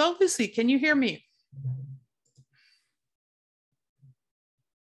 Hello, Lucy, can you hear me?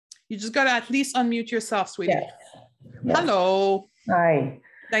 You just got to at least unmute yourself, sweetie. Yes. Yes. Hello. Hi.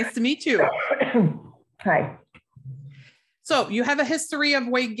 Nice to meet you. Hi. So you have a history of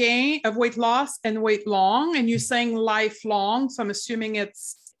weight gain, of weight loss and weight long, and you're saying lifelong. So I'm assuming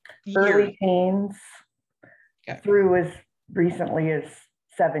it's early teens through as recently as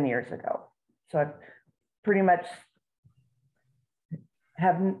 7 years ago. So I've pretty much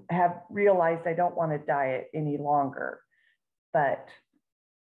have realized I don't want to diet any longer, but.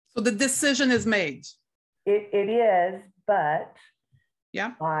 So the decision is made. It is, but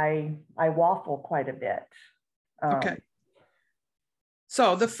yeah, I waffle quite a bit. Okay.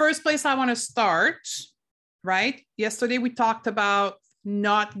 So the first place I want to start, right? Yesterday we talked about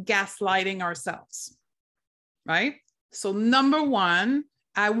not gaslighting ourselves, right? So number one,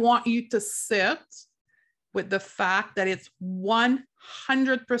 I want you to sit with the fact that it's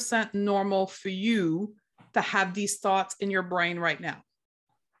 100% normal for you to have these thoughts in your brain right now.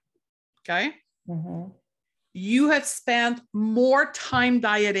 Okay? Mm-hmm. You have spent more time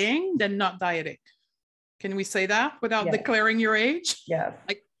dieting than not dieting. Can we say that without declaring your age? Yes.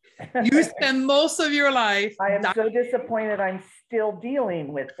 Like you spend most of your life. I am so disappointed I'm still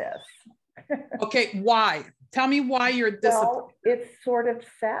dealing with this. Okay, why? Tell me why you're disappointed. Well, it's sort of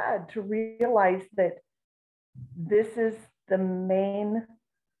sad to realize that this has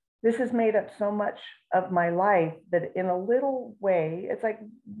made up so much of my life that in a little way, it's like,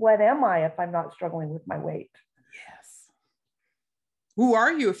 what am I if I'm not struggling with my weight? Yes. Who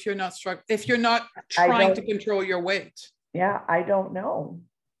are you if you're not struggling, if you're not trying to control your weight? Yeah, I don't know.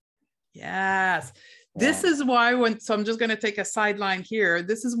 Yes. This is why so I'm just going to take a sideline here.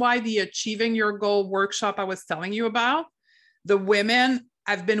 This is why the Achieving Your Goal workshop I was telling you about, the women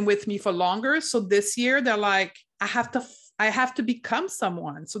have been with me for longer. So this year they're like, I have to become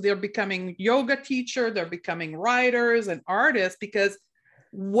someone. So they're becoming yoga teacher, they're becoming writers and artists, because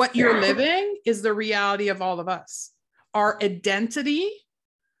what you're living is the reality of all of us. Our identity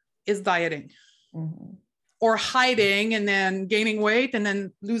is dieting. Mm-hmm. Or hiding and then gaining weight and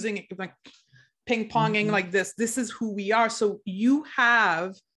then losing it, like ping-ponging like this. This is who we are. So you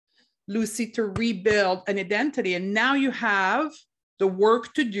have, Lucy, to rebuild an identity. And now you have the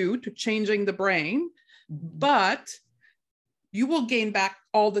work to do to changing the brain, but you will gain back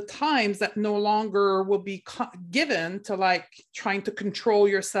all the times that no longer will be given to like trying to control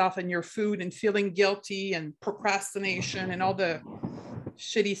yourself and your food and feeling guilty and procrastination and all the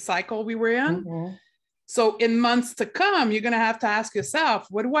shitty cycle we were in. Mm-hmm. So in months to come, you're going to have to ask yourself,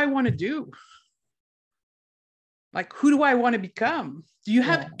 what do I want to do? Like, who do I want to become? Do you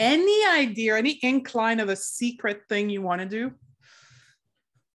have any idea, any incline of a secret thing you want to do?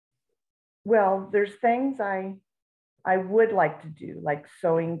 Well, there's things I would like to do, like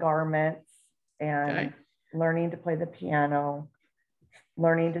sewing garments and learning to play the piano,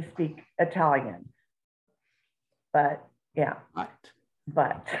 learning to speak Italian. But yeah. Right.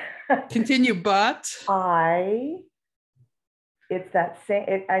 But continue. But it's that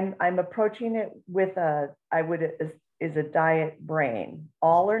same. I'm approaching it with a diet brain.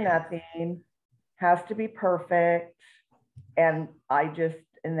 All or nothing, has to be perfect, and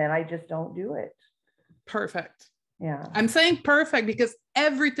then I just don't do it. Perfect. Yeah. I'm saying perfect because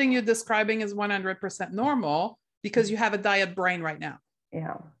everything you're describing is 100% normal because you have a diet brain right now.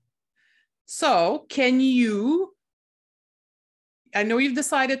 Yeah. So I know you've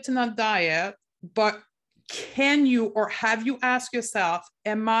decided to not diet, but can you, or have you asked yourself,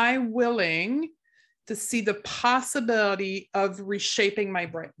 am I willing to see the possibility of reshaping my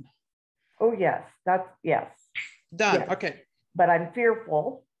brain? Oh, yes. Yes. Done. Yes. Okay. But I'm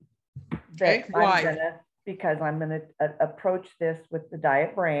fearful that Why? because I'm gonna approach this with the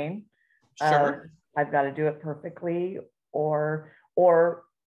diet brain. Sure. I've got to do it perfectly, or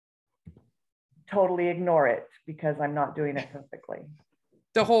totally ignore it because I'm not doing it perfectly.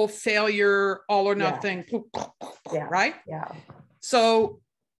 The whole failure, all or nothing, yeah. right? Yeah. So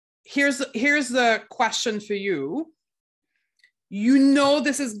here's the question for you. You know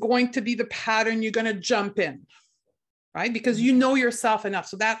this is going to be the pattern you're going to jump in, right? Because you know yourself enough.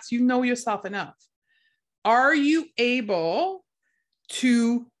 So that's, you know yourself enough. Are you able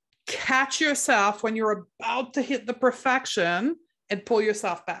to catch yourself when you're about to hit the perfection and pull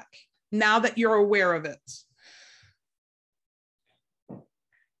yourself back now that you're aware of it?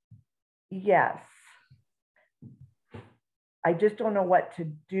 Yes. I just don't know what to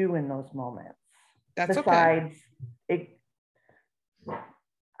do in those moments. That's besides okay.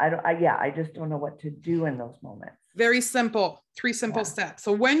 I just don't know what to do in those moments. Very simple, 3 simple steps.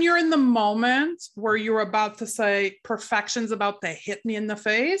 So when you're in the moment where you're about to say perfection's about to hit me in the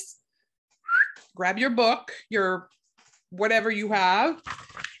face, grab your book, your whatever you have,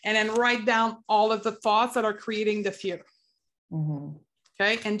 and then write down all of the thoughts that are creating the fear. Mm-hmm.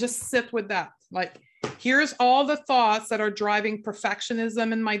 Okay. And just sit with that. Like, here's all the thoughts that are driving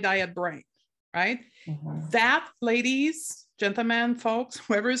perfectionism in my diet brain, right? Mm-hmm. That, ladies, gentlemen, folks,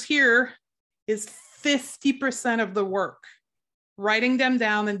 whoever's here, is 50% of the work. Writing them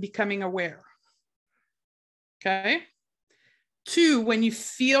down and becoming aware. Okay. 2, when you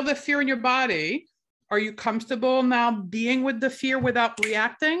feel the fear in your body, are you comfortable now being with the fear without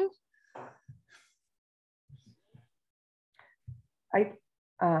reacting?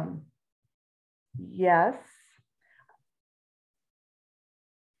 Yes.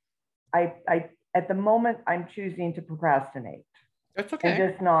 I at the moment I'm choosing to procrastinate. That's okay.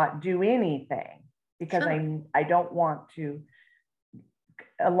 And just not do anything because I don't want to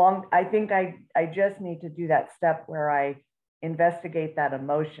I think I just need to do that step where I investigate that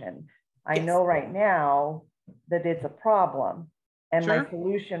emotion. I know right now that it's a problem, and my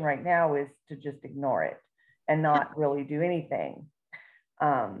solution right now is to just ignore it and not really do anything,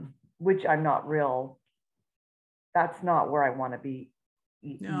 which I'm not that's not where I want to be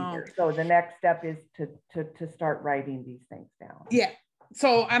either. So the next step is to start writing these things down. Yeah.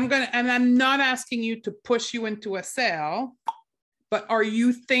 So I'm not asking you to push you into a cell, but are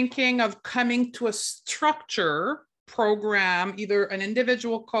you thinking of coming to a structure program, either an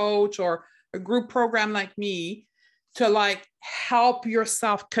individual coach or a group program like me, to like help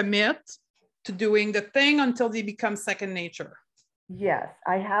yourself commit to doing the thing until they become second nature? Yes,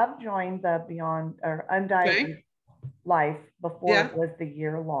 I have joined the Beyond or Undiagnosed Life before it was the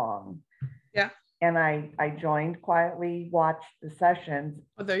year long. Yeah. And I joined quietly, watched the sessions,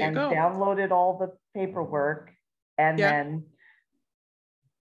 and downloaded all the paperwork, and then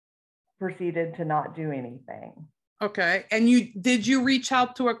proceeded to not do anything. Okay. And did you reach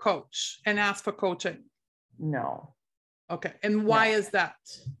out to a coach and ask for coaching? No. Okay. And why is that?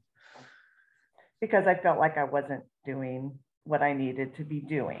 Because I felt like I wasn't doing what I needed to be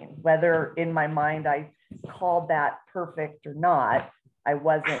doing. Whether in my mind I called that perfect or not, I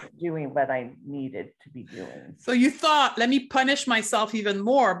wasn't doing what I needed to be doing. So you thought, let me punish myself even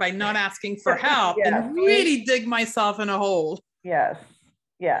more by not asking for help and really dig myself in a hole. Yes.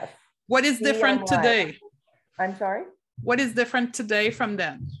 Yes. What is different today? I'm sorry? What is different today from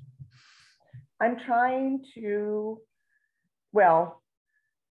then? I'm trying to,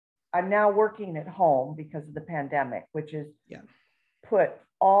 I'm now working at home because of the pandemic, which is put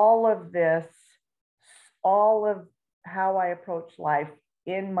all of how I approach life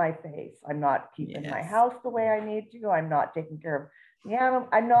in my face. I'm not keeping my house the way I need to. I'm not taking care of the animal.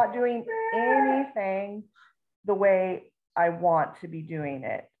 I'm not doing anything the way I want to be doing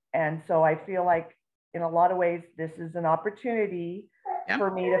it. And so I feel like in a lot of ways, this is an opportunity for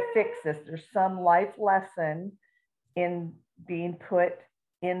me to fix this. There's some life lesson in being put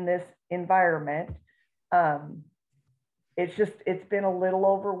in this environment. It's been a little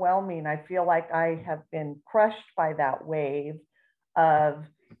overwhelming. I feel like I have been crushed by that wave of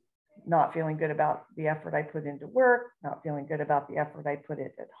not feeling good about the effort I put into work, not feeling good about the effort I put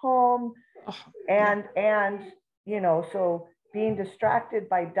in at home. And so being distracted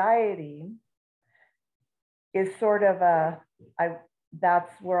by dieting is sort of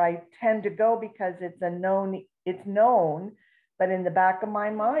that's where I tend to go because it's known, but in the back of my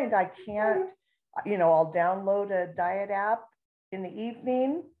mind, I can't, I'll download a diet app in the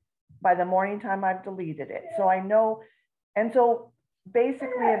evening. By the morning time, I've deleted it. So I know. And so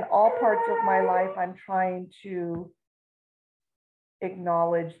basically in all parts of my life, I'm trying to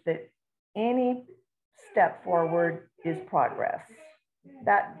acknowledge that any step forward is progress.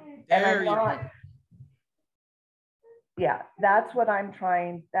 That, and I'm not, yeah, that's what I'm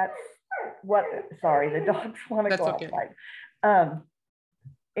trying. That's what, sorry, the dogs want to go outside.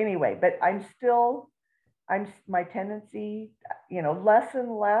 Anyway, but my tendency, less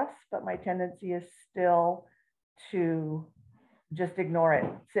and less, but my tendency is still to just ignore it,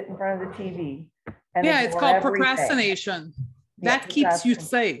 sit in front of the TV. And it's called everything. Procrastination. That keeps you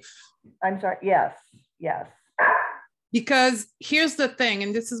safe. I'm sorry. Yes. Yes. Because here's the thing,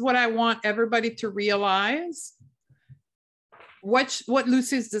 and this is what I want everybody to realize. What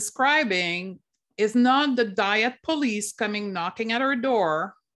Lucy's describing is not the diet police coming knocking at her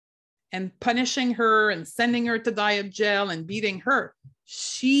door and punishing her and sending her to diet jail and beating her.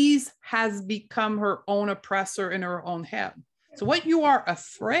 She has become her own oppressor in her own head. So what you are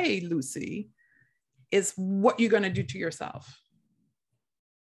afraid, Lucy, is what you're going to do to yourself.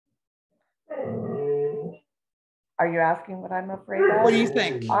 Are you asking what I'm afraid of? What do you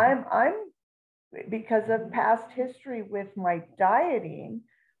think? I'm because of past history with my dieting,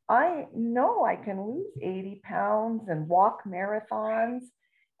 I know I can lose 80 pounds and walk marathons.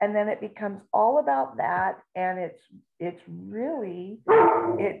 And then it becomes all about that. And it really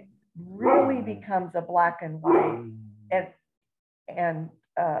becomes a black and white.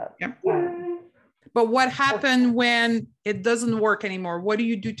 But what happened when it doesn't work anymore? What do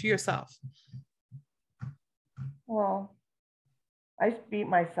you do to yourself? Well, I beat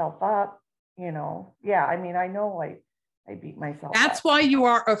myself up, Yeah, I mean, I know I beat myself up. That's why you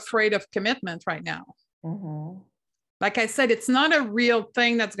are afraid of commitment right now. Mm-hmm. Like I said, it's not a real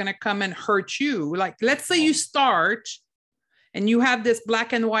thing that's going to come and hurt you. Like, let's say you start and you have this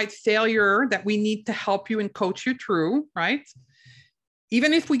black and white failure that we need to help you and coach you through, right?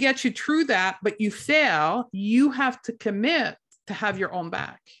 Even if we get you through that, but you fail, you have to commit to have your own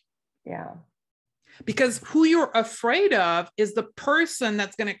back. Yeah. Because who you're afraid of is the person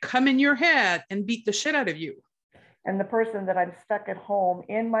that's going to come in your head and beat the shit out of you. And the person that I'm stuck at home,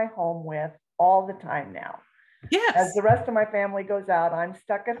 in my home with all the time now. Yes. As the rest of my family goes out, I'm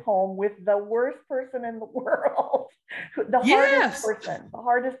stuck at home with the worst person in the world. The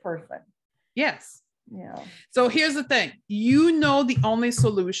hardest person. Yes. Yeah. So here's the thing. The only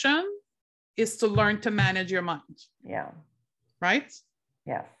solution is to learn to manage your mind. Yeah. Right?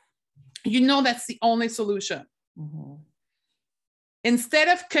 Yes. That's the only solution. Mm-hmm. Instead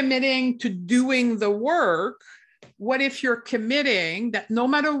of committing to doing the work, what if you're committing that no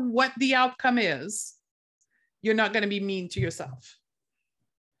matter what the outcome is, you're not going to be mean to yourself?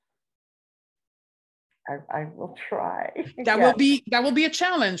 I will try. That will be a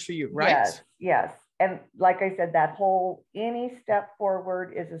challenge for you, right? Yes, yes. And like I said, that whole any step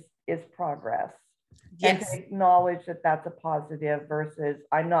forward is progress. Yes. And to acknowledge that that's a positive versus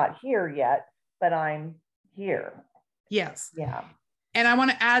I'm not here yet, but I'm here. Yes. Yeah. And I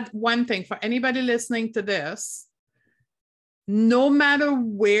want to add one thing for anybody listening to this. No matter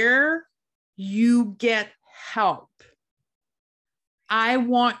where you get help, I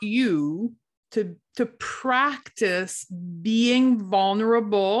want you to practice being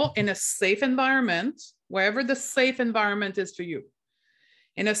vulnerable in a safe environment, wherever the safe environment is for you.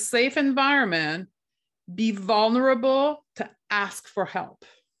 In a safe environment, be vulnerable to ask for help.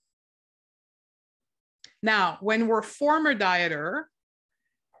 Now, when we're former dieter,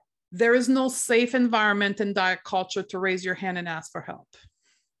 there is no safe environment in diet culture to raise your hand and ask for help.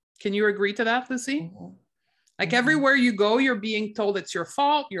 Can you agree to that, Lucy? Mm-hmm. Like everywhere you go, you're being told it's your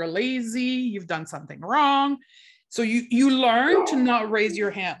fault, you're lazy, you've done something wrong. So you learn to not raise your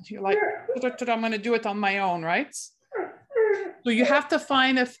hand. You're like, I'm going to do it on my own, right? So you have to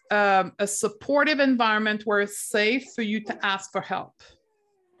find a supportive environment where it's safe for you to ask for help.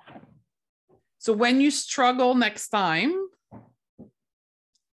 So when you struggle next time,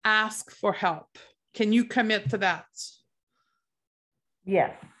 ask for help. Can you commit to that?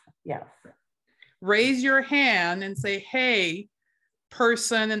 Yes, yes. Raise your hand and say, hey,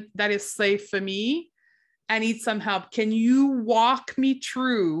 person that is safe for me, I need some help. Can you walk me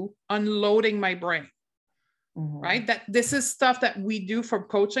through unloading my brain? Mm-hmm. Right? That this is stuff that we do for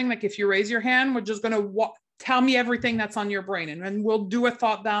coaching. Like if you raise your hand, we're just going to tell me everything that's on your brain. And then we'll do a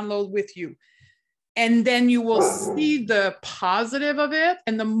thought download with you. And then you will see the positive of it.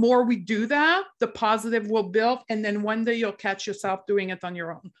 And the more we do that, the positive will build. And then one day you'll catch yourself doing it on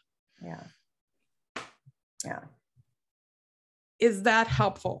your own. Yeah. Yeah. Is that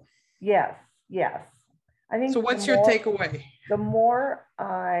helpful? Yes. Yes. I think. So what's your takeaway? The more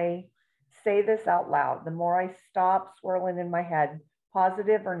I say this out loud, the more I stop swirling in my head,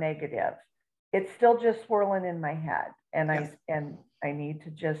 positive or negative, it's still just swirling in my head. And yes. I need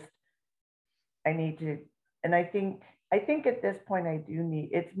to just need to, and I think at this point I do need,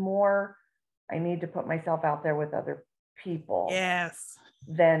 it's more, I need to put myself out there with other people. Yes.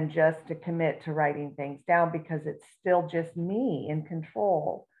 Than just to commit to writing things down, because it's still just me in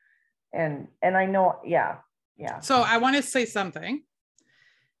control. And I know, yeah. So I want to say something.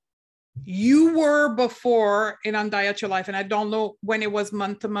 You were before in Undiet Your Life, and I don't know when it was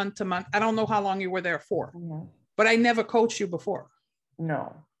month to month to month. I don't know how long you were there for, but I never coached you before.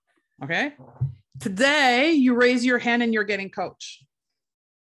 No. Okay. Today, you raise your hand and you're getting coached.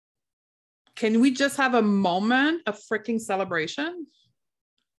 Can we just have a moment of freaking celebration?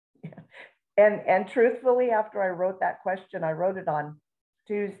 Yeah. And truthfully, after I wrote that question, I wrote it on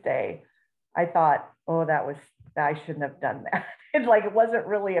Tuesday. I thought, oh, I shouldn't have done that. It's like, it wasn't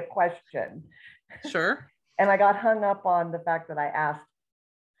really a question. Sure. And I got hung up on the fact that I asked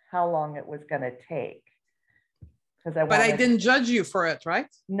how long it was going to take. But I didn't judge you for it, right?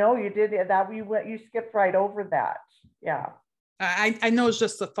 No, you did that. You skipped right over that. Yeah. I know it's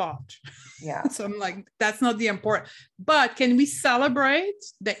just a thought. Yeah. So I'm like, that's not the important. But can we celebrate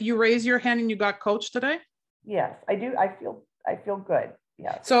that you raised your hand and you got coached today? Yes, I do. I feel good.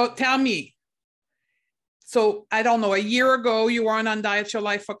 Yeah. So tell me. So I don't know, a year ago, you were on Undiet Your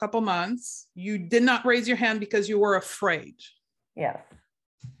Life for a couple months. You did not raise your hand because you were afraid. Yes.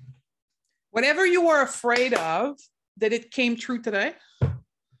 Whatever you were afraid of, that it came true today?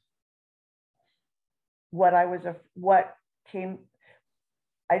 I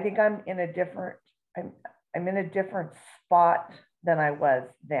think I'm in a different spot than I was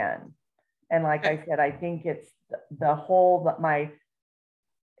then. And like I said, I think it's the whole,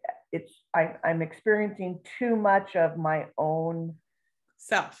 I'm experiencing too much of my own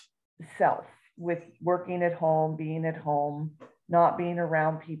self with working at home, being at home, not being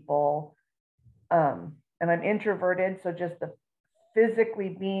around people. And I'm introverted. So just the physically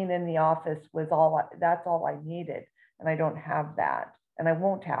being in the office that's all I needed. And I don't have that, and I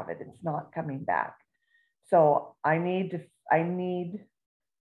won't have it. It's not coming back. So I need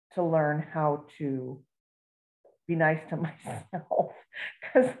to learn how to be nice to myself,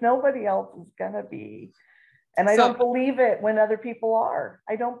 because nobody else is going to be. And I don't believe it when other people are.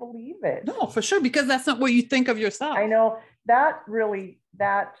 I don't believe it. No, for sure, because that's not what you think of yourself. I know that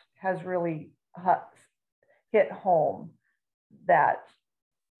has really hit home, that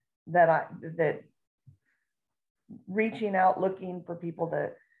reaching out, looking for people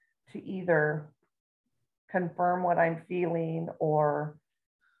to either confirm what I'm feeling, or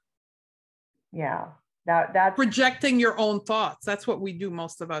that's projecting your own thoughts. That's what we do,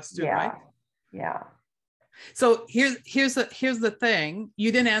 most of us do, right? Yeah. So here's the thing.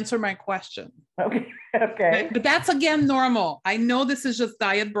 You didn't answer my question. Okay. But that's again normal. I know this is just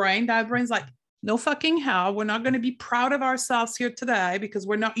diet brain. Diet brain's like, no fucking hell. We're not going to be proud of ourselves here today because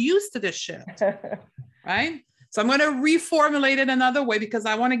we're not used to this shit. Right? So I'm going to reformulate it another way, because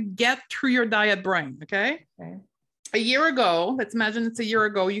I want to get through your diet brain. Okay. A year ago, let's imagine it's a year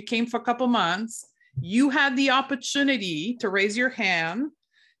ago, you came for a couple months. You had the opportunity to raise your hand,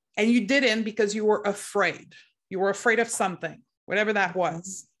 and you didn't because you were afraid. You were afraid of something, whatever that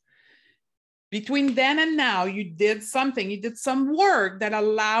was. Between then and now, you did something. You did some work that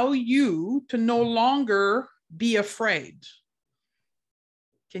allow you to no longer be afraid.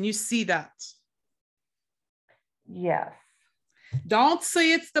 Can you see that? Yes. Don't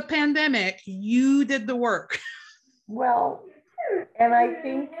say it's the pandemic. You did the work. Well, and I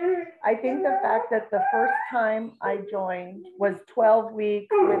think the fact that the first time I joined was 12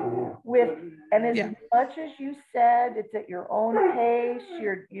 weeks with and as much as you said, it's at your own pace,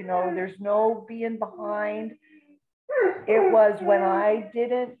 there's no being behind. It was when I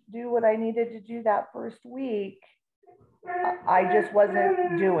didn't do what I needed to do that first week, I just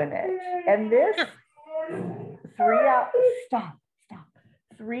wasn't doing it. And this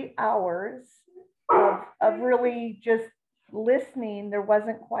 3 hours of really just listening, there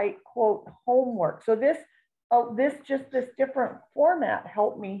wasn't quite, quote, homework. So this different format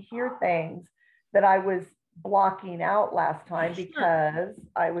helped me hear things that I was blocking out last time because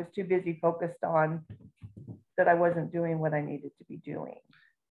I was too busy focused on that I wasn't doing what I needed to be doing.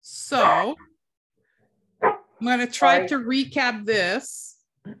 So I'm going to try to recap this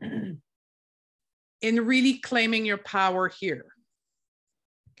in really claiming your power here.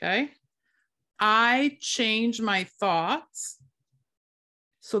 Okay. I changed my thoughts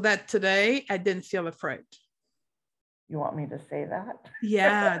so that today I didn't feel afraid. You want me to say that?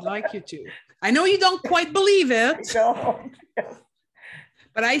 Yeah, I'd like you to. I know you don't quite believe it. I don't.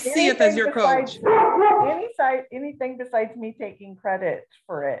 But I see it as your coach. Anything besides me taking credit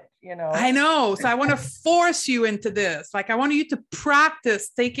for it, I know. So I want to force you into this. Like, I want you to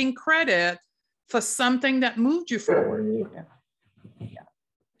practice taking credit for something that moved you forward. Yeah.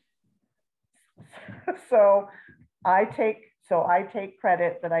 So I take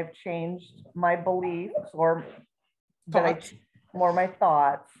credit that I've changed my beliefs or my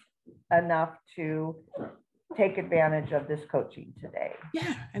thoughts enough to take advantage of this coaching today.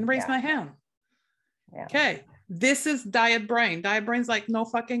 Yeah, and raise my hand. Yeah. Okay, this is diet brain. Diet brain's like, no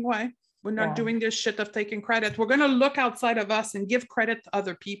fucking way. We're not doing this shit of taking credit. We're going to look outside of us and give credit to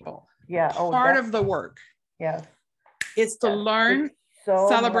other people. Yeah. Part of the work. Yes. Is to learn,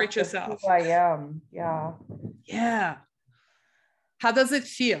 celebrate yourself. Who I am. Yeah. Yeah. How does it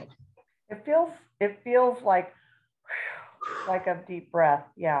feel? It feels like a deep breath.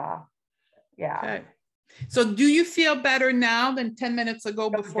 Yeah. Yeah. Okay. So do you feel better now than 10 minutes ago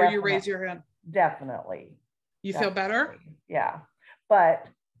before you raise your hand? Definitely. You feel better? Yeah. But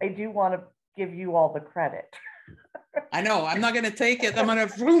I do want to give you all the credit. I know. I'm not going to take it. I'm going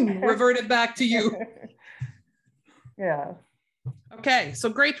to revert it back to you. Yeah. Okay. So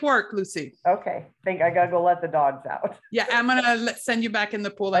great work, Lucy. Okay. I got to go let the dogs out. Yeah. I'm going to send you back in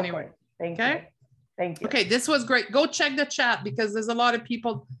the pool anyway. Thank you. Thank you. Okay. This was great. Go check the chat because there's a lot of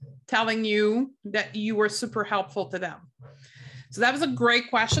people telling you that you were super helpful to them. So that was a great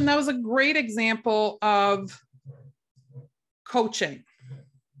question. That was a great example of coaching,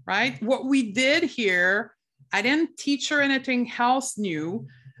 right? What we did here, I didn't teach her anything else new.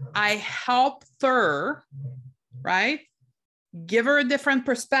 I helped her, right? Give her a different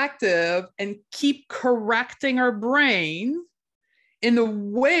perspective and keep correcting her brain in a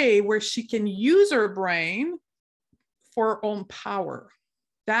way where she can use her brain for her own power.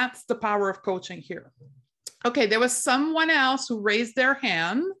 That's the power of coaching here. Okay, there was someone else who raised their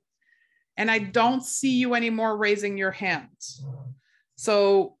hand, and I don't see you anymore raising your hand.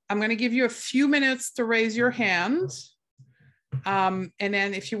 So I'm going to give you a few minutes to raise your hand. And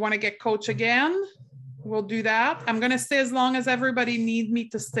then if you want to get coach again, we'll do that. I'm going to stay as long as everybody needs me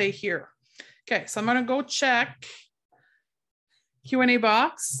to stay here. Okay, so I'm going to go check Q&A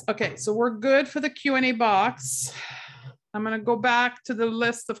box. Okay, so we're good for the Q&A box. I'm going to go back to the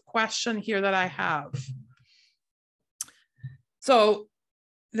list of questions here that I have. So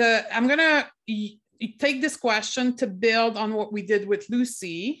I'm going to take this question to build on what we did with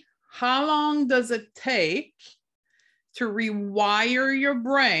Lucy. How long does it take to rewire your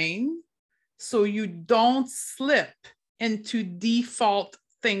brain so you don't slip into default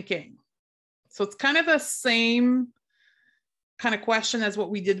thinking? So it's kind of the same kind of question as what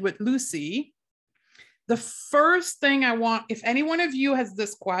we did with Lucy. The first thing I want, if any one of you has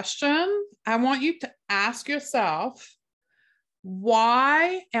this question, I want you to ask yourself,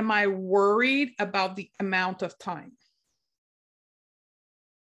 why am I worried about the amount of time?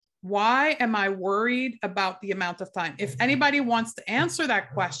 Why am I worried about the amount of time? If anybody wants to answer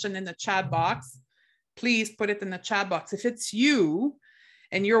that question in the chat box, please put it in the chat box. If it's you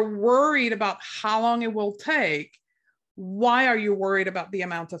and you're worried about how long it will take, why are you worried about the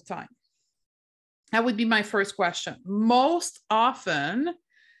amount of time? That would be my first question. Most often,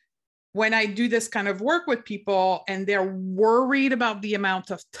 when I do this kind of work with people and they're worried about the amount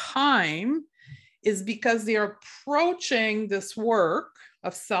of time, is because they're approaching this work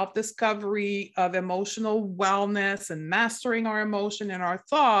of self-discovery, of emotional wellness and mastering our emotion and our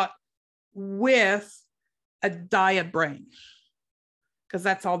thought with a diet brain, because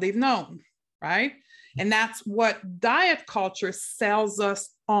that's all they've known, right? And that's what diet culture sells us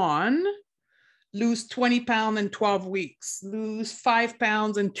on. Lose 20 pounds in 12 weeks, lose 5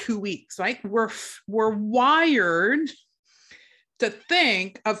 pounds in 2 weeks, right? We're wired to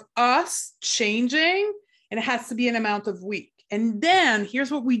think of us changing, and it has to be an amount of week. And then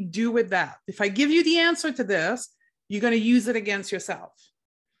here's what we do with that. If I give you the answer to this, you're going to use it against yourself.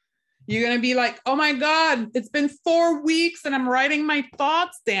 You're going to be like, oh my God, it's been 4 weeks and I'm writing my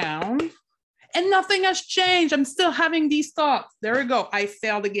thoughts down and nothing has changed. I'm still having these thoughts. There we go. I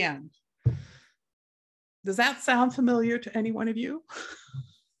failed again. Does that sound familiar to any one of you?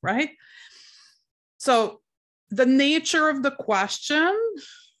 Right? So the nature of the question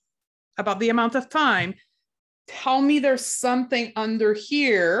about the amount of time, tell me there's something under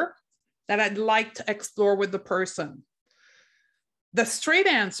here that I'd like to explore with the person. The straight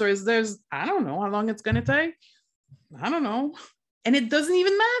answer is I don't know how long it's going to take. I don't know. And it doesn't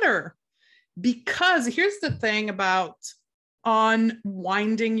even matter, because here's the thing about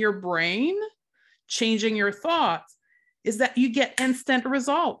unwinding your brain, changing your thoughts, is that you get instant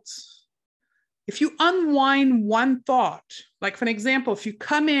results. If you unwind one thought, like for an example, if you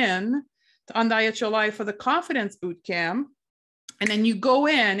come in to Undiet Your Life for the Confidence Bootcamp, and then you go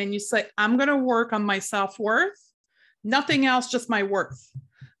in and you say, I'm going to work on my self-worth, nothing else, just my worth.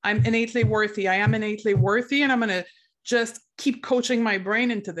 I'm innately worthy. I am innately worthy, and I'm going to just keep coaching my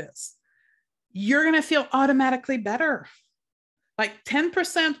brain into this. You're going to feel automatically better. Like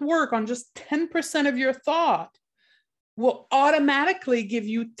 10% work on just 10% of your thought will automatically give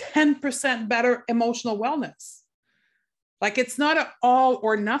you 10% better emotional wellness. Like it's not an all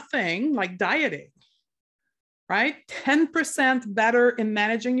or nothing like dieting, right? 10% better in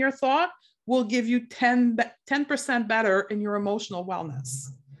managing your thought will give you 10% better in your emotional wellness.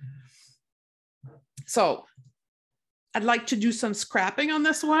 So I'd like to do some scrapping on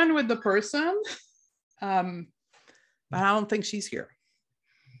this one with the person, but I don't think she's here.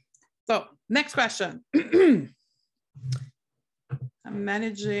 So next question. I'm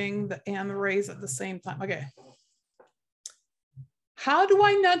managing the and raise at the same time. Okay. How do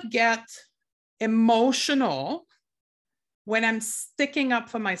I not get emotional when I'm sticking up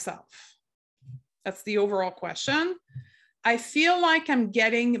for myself? That's the overall question. I feel like I'm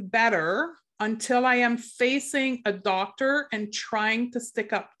getting better until I am facing a doctor and trying to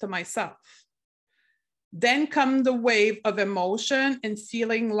stick up to myself. Then come the wave of emotion and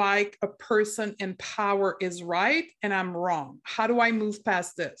feeling like a person in power is right and I'm wrong. How do I move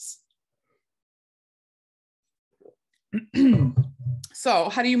past this? So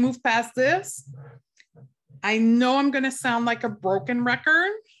how do you move past this? I know I'm going to sound like a broken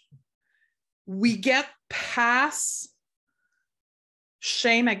record. We get past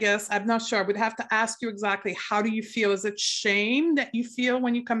shame, I guess. I'm not sure. I would have to ask you exactly, how do you feel? Is it shame that you feel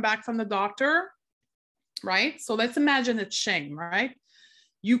when you come back from the doctor? Right? So let's imagine it's shame, right?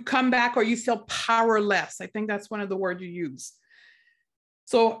 You come back or you feel powerless. I think that's one of the words you use.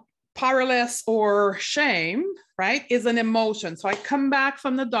 So powerless or shame, right, is an emotion. So I come back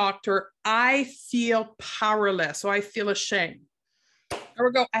from the doctor, I feel powerless. So I feel ashamed. There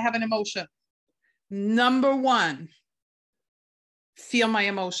we go. I have an emotion. Number one, feel my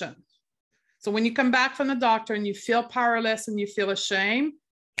emotion. So when you come back from the doctor and you feel powerless and you feel ashamed,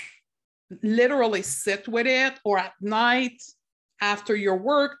 literally sit with it, or at night after your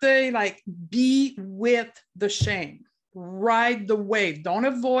work day, like be with the shame, ride the wave. Don't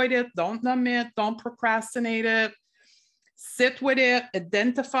avoid it. Don't numb it. Don't procrastinate it. Sit with it,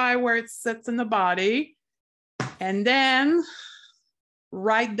 identify where it sits in the body, and then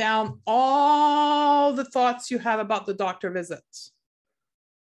write down all the thoughts you have about the doctor visits.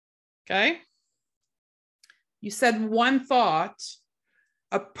 Okay. You said one thought,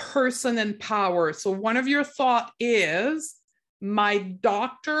 a person in power. So one of your thought is, my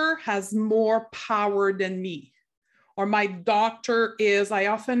doctor has more power than me. Or my doctor is, I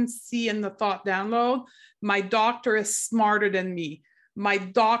often see in the thought download, my doctor is smarter than me. My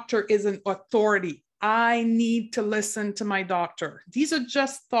doctor is an authority. I need to listen to my doctor. These are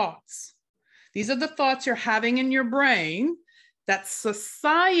just thoughts. These are the thoughts you're having in your brain that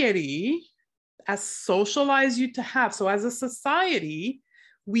society has socialized you to have. So as a society,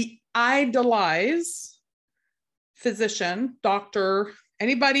 we idolize physician, doctor,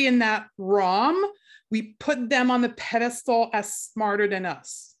 anybody in that realm. We put them on the pedestal as smarter than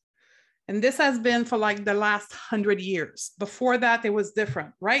us. And this has been for like the last 100 years. Before that, it was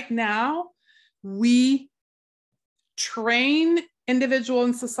different. Right now, we train individual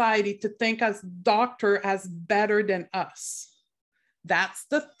in society to think as doctor as better than us. That's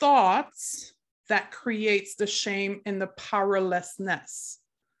the thoughts that creates the shame and the powerlessness.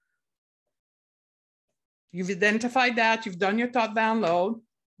 You've identified that, you've done your thought download.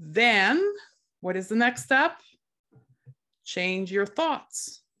 Then what is the next step? Change your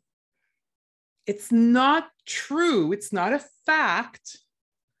thoughts. It's not true, it's not a fact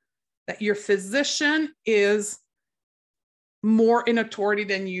that your physician is more in authority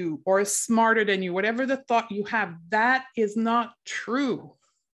than you or is smarter than you. Whatever the thought you have, that is not true.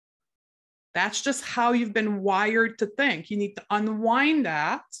 That's just how you've been wired to think. You need to unwind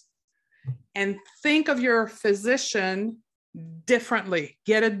that and think of your physician differently.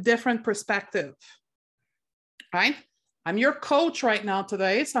 Get a different perspective, right? I'm your coach right now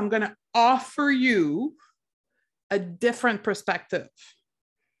today, so I'm going to offer you a different perspective,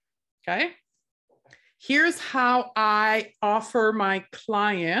 okay? Here's how I offer my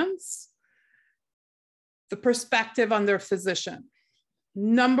clients the perspective on their physician.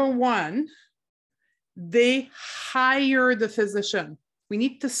 Number one, they hire the physician. We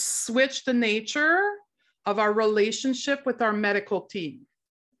need to switch the nature of our relationship with our medical team.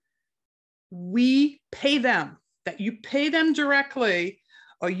 We pay them, that you pay them directly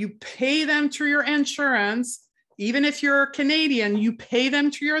or you pay them through your insurance. Even if you're Canadian, you pay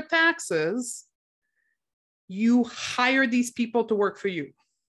them through your taxes. You hire these people to work for you.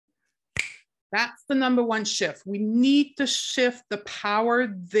 That's the number one shift. We need to shift the power.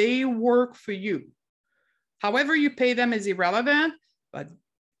 They work for you. However you pay them is irrelevant, but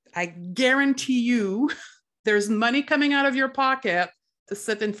I guarantee you there's money coming out of your pocket to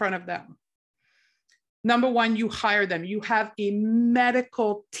sit in front of them. Number one, you hire them. You have a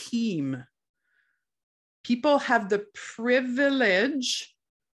medical team. People have the privilege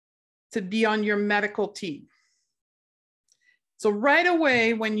to be on your medical team. So right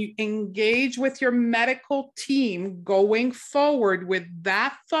away, when you engage with your medical team going forward with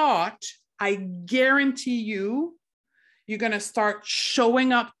that thought, I guarantee you, you're going to start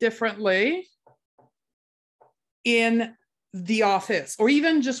showing up differently in the office, or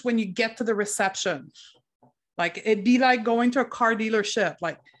even just when you get to the reception. Like it'd be like going to a car dealership,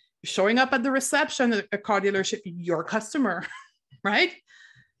 like showing up at the reception at a car dealership, your customer, right?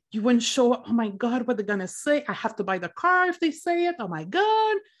 You wouldn't show up, oh my God, what they're gonna say? I have to buy the car if they say it. Oh my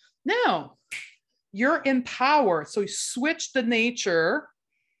God. No, you're in power. So you switch the nature.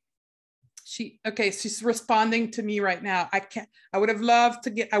 She's responding to me right now. I would have loved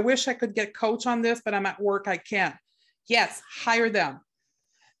to I wish I could get coach on this, but I'm at work, I can't. Yes, hire them.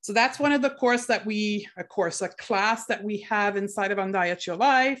 So that's one of the a class that we have inside of Undiet Your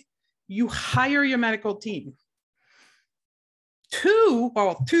Life. You hire your medical team. Two,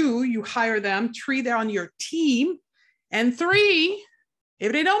 you hire them. 3, they're on your team. And 3,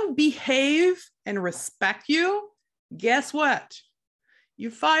 if they don't behave and respect you, guess what? You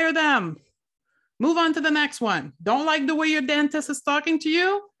fire them. Move on to the next one. Don't like the way your dentist is talking to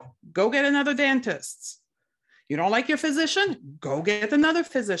you? Go get another dentist. You don't like your physician? Go get another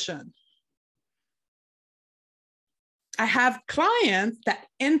physician. I have clients that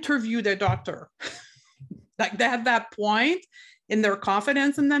interview their doctor. Like they have that point in their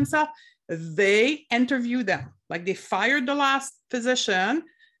confidence in themselves, they interview them. Like they fired the last physician.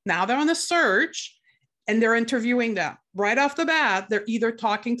 Now they're on a search and they're interviewing them. Right off the bat, they're either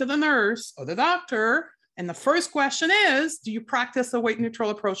talking to the nurse or the doctor. And the first question is, do you practice a weight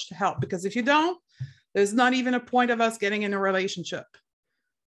neutral approach to health? Because if you don't, there's not even a point of us getting in a relationship.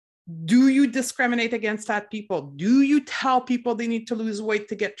 Do you discriminate against fat people? Do you tell people they need to lose weight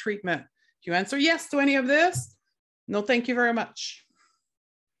to get treatment? If you answer yes to any of this, no, thank you very much.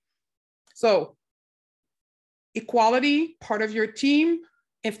 So equality, part of your team.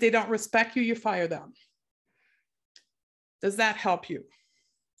 If they don't respect you, you fire them. Does that help you?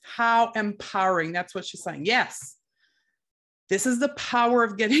 How empowering. That's what she's saying. Yes. This is the power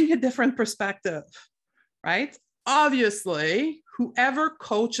of getting a different perspective, right? Obviously, whoever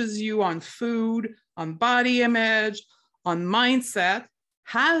coaches you on food, on body image, on mindset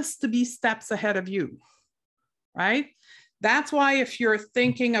has to be steps ahead of you. Right? That's why if you're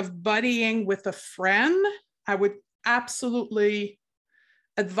thinking of buddying with a friend, I would absolutely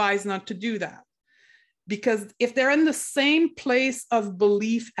advise not to do that. Because if they're in the same place of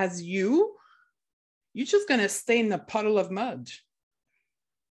belief as you, you're just going to stay in a puddle of mud.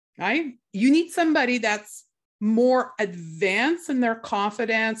 Right? You need somebody that's more advanced in their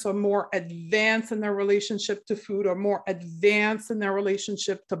confidence, or more advanced in their relationship to food, or more advanced in their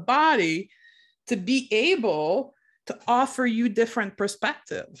relationship to body, to be able to offer you different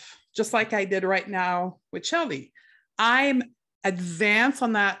perspective, just like I did right now with Shelly. I'm advanced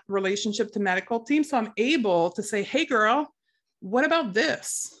on that relationship to medical team, so I'm able to say, hey girl, what about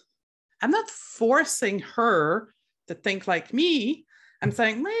this? I'm not forcing her to think like me. I'm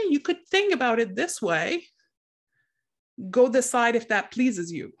saying, hey, you could think about it this way. Go decide if that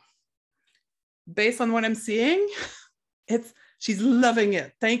pleases you. Based on what I'm seeing, she's loving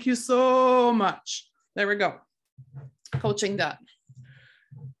it. Thank you so much. There we go. Coaching done.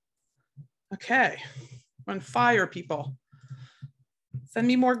 Okay. On fire, people. Send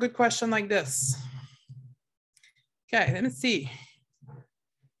me more good questions like this. Okay, let me see.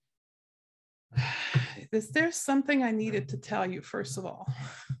 Is there something I needed to tell you, first of all?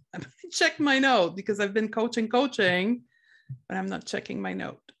 I'm going to check my note because I've been coaching, but I'm not checking my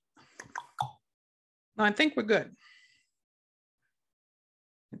note. No, I think we're good.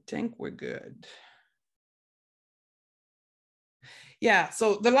 I think we're good. Yeah,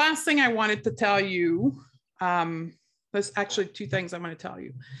 so the last thing I wanted to tell you, there's actually 2 things I want to tell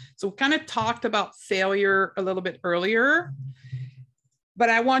you. So we kind of talked about failure a little bit earlier, but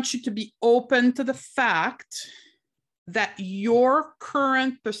I want you to be open to the fact that your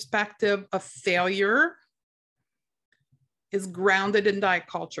current perspective of failure is grounded in diet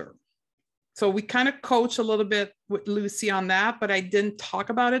culture. So we kind of coach a little bit with Lucy on that, but I didn't talk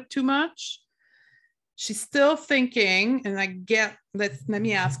about it too much. She's still thinking, and let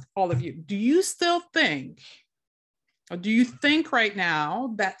me ask all of you, do you still think Or do you think right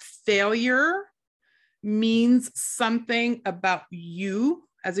now that failure means something about you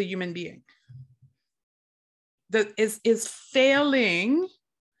as a human being? That is failing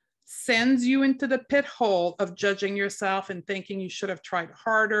sends you into the pit hole of judging yourself and thinking you should have tried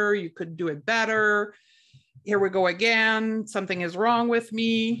harder, you could do it better. Here we go again, something is wrong with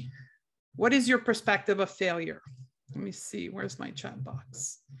me. What is your perspective of failure? Let me see, where's my chat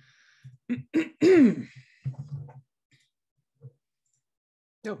box?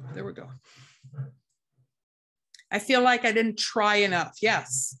 Oh, there we go. I feel like I didn't try enough.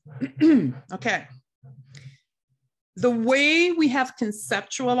 Yes. Okay. The way we have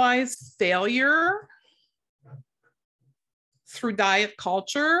conceptualized failure through diet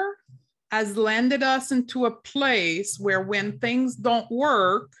culture has landed us into a place where when things don't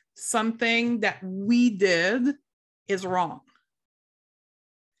work, something that we did is wrong.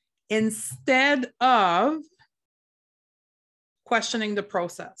 Instead of questioning the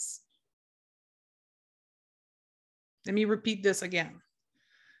process. Let me repeat this again.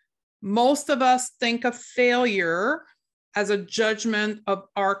 Most of us think of failure as a judgment of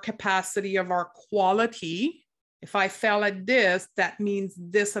our capacity, of our quality. If I fail at this, that means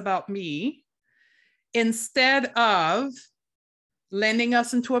this about me, instead of landing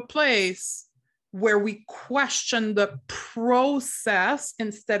us into a place where we question the process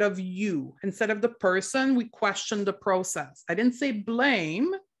instead of you. Instead of the person, we question the process. I didn't say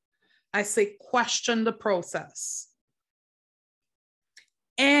blame, I say question the process.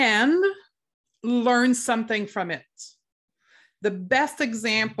 And learn something from it. The best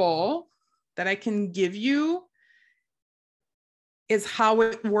example that I can give you is how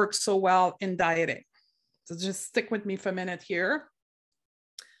it works so well in dieting. So just stick with me for a minute here.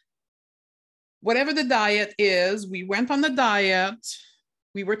 Whatever the diet is, we went on the diet.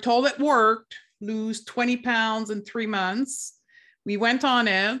 We were told it worked, lose 20 pounds in 3 months. We went on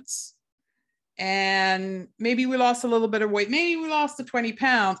it. And maybe we lost a little bit of weight. Maybe we lost the 20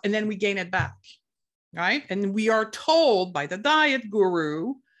 pounds and then we gain it back, right? And we are told by the diet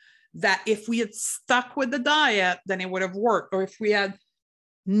guru that if we had stuck with the diet, then it would have worked. Or if we had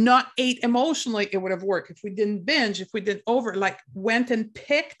not ate emotionally, it would have worked. If we didn't binge, if we didn't went and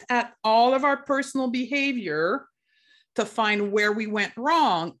picked at all of our personal behavior to find where we went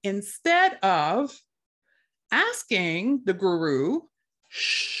wrong, instead of asking the guru,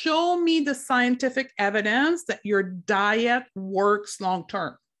 show me the scientific evidence that your diet works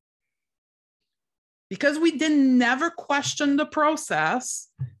long-term. Because we never question the process,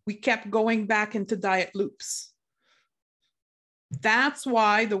 we kept going back into diet loops. That's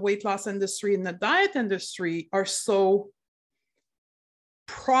why the weight loss industry and the diet industry are so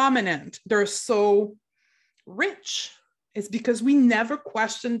prominent. They're so rich. It's because we never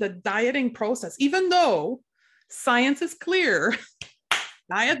questioned the dieting process, even though science is clear.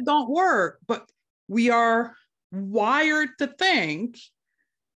 Diet don't work, but we are wired to think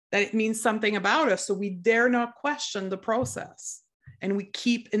that it means something about us. So we dare not question the process and we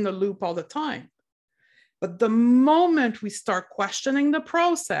keep in the loop all the time. But the moment we start questioning the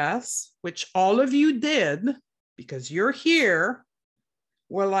process, which all of you did because you're here,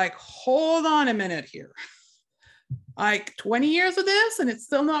 we're like, hold on a minute here. Like 20 years of this and it's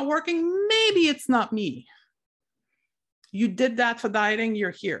still not working. Maybe it's not me. You did that for dieting,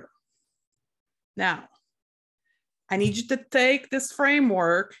 you're here. Now, I need you to take this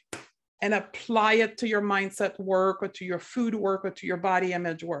framework and apply it to your mindset work or to your food work or to your body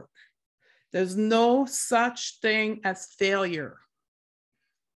image work. There's no such thing as failure.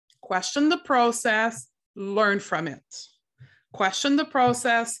 Question the process, learn from it. Question the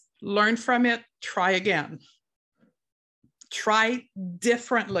process, learn from it, try again. Try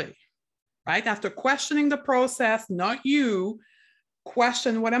differently. Right? After questioning the process, not you,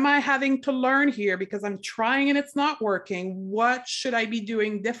 question, what am I having to learn here? Because I'm trying and it's not working. What should I be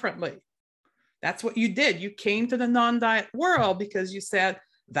doing differently? That's what you did. You came to the non-diet world because you said,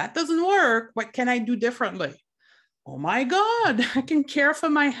 that doesn't work. What can I do differently? Oh my God, I can care for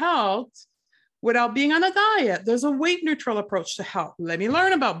my health without being on a diet. There's a weight neutral approach to health. Let me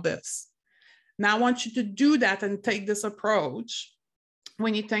learn about this. Now I want you to do that and take this approach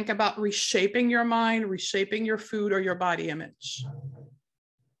when you think about reshaping your mind, reshaping your food or your body image.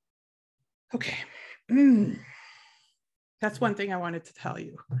 Okay. That's one thing I wanted to tell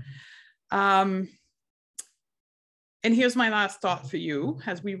you. And here's my last thought for you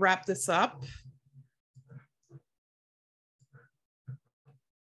as we wrap this up.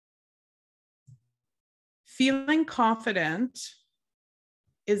 Feeling confident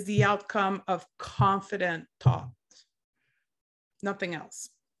is the outcome of confident thought. Nothing else.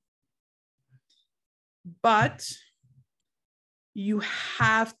 But You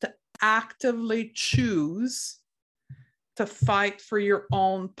have to actively choose to fight for your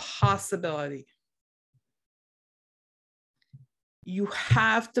own possibility. You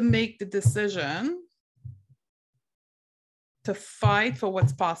have to make the decision to fight for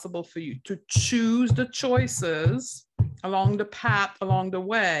what's possible for you, to choose the choices along the path, along the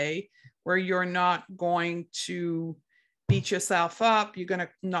way, where you're not going to beat yourself up. You're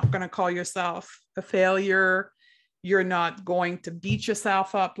not going to call yourself a failure. You're not going to beat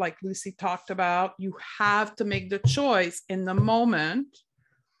yourself up like Lucy talked about. You have to make the choice in the moment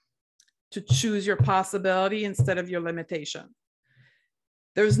to choose your possibility instead of your limitation.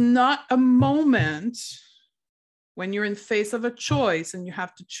 There's not a moment when you're in face of a choice and you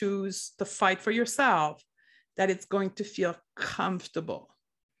have to choose to fight for yourself that it's going to feel comfortable.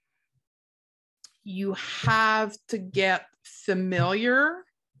 You have to get familiar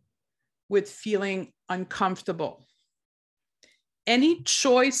with feeling uncomfortable. Any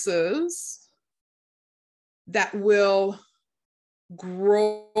choices that will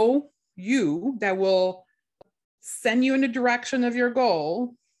grow you, that will send you in the direction of your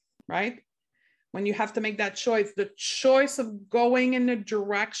goal, right? When you have to make that choice, the choice of going in the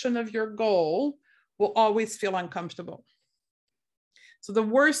direction of your goal will always feel uncomfortable. So the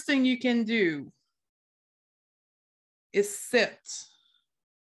worst thing you can do is sit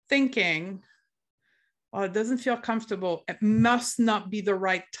thinking, oh, it doesn't feel comfortable. It must not be the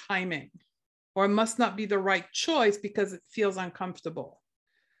right timing, or it must not be the right choice because it feels uncomfortable.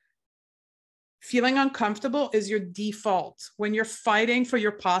 Feeling uncomfortable is your default. When you're fighting for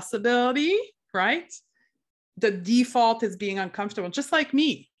your possibility, right? The default is being uncomfortable, just like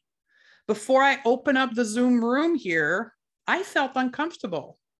me. Before I open up the Zoom room here, I felt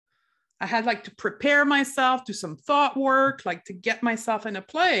uncomfortable. I had like to prepare myself, do some thought work, like to get myself in a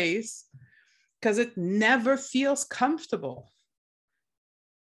place, because it never feels comfortable.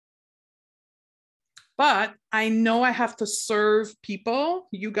 But I know I have to serve people,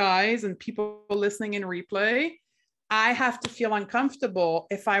 you guys, and people listening in replay. I have to feel uncomfortable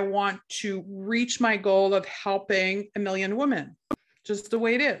if I want to reach my goal of helping 1 million women, just the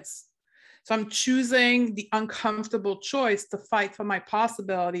way it is. So I'm choosing the uncomfortable choice to fight for my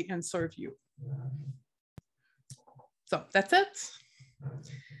possibility and serve you. So that's it.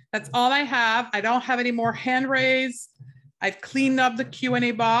 That's all I have. I don't have any more hand raised. I've cleaned up the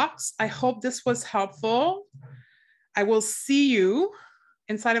Q&A box. I hope this was helpful. I will see you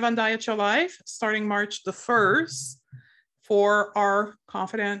inside of Undiet Your Life starting March the 1st for our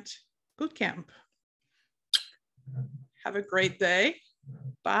Confident Bootcamp. Have a great day.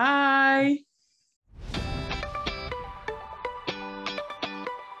 Bye.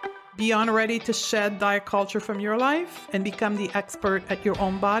 Beyond ready to shed diet culture from your life and become the expert at your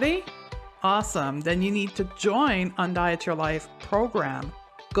own body? Awesome. Then you need to join Undiet Your Life program.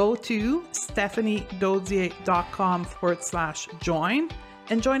 Go to stephaniedodier.com/join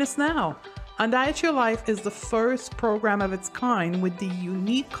and join us now. Undiet Your Life is the first program of its kind with the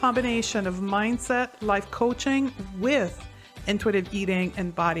unique combination of mindset, life coaching with intuitive eating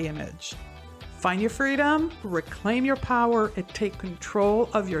and body image. Find your freedom, reclaim your power, and take control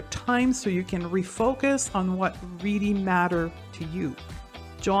of your time so you can refocus on what really matters to you.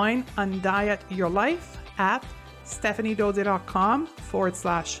 Join Undiet Your Life at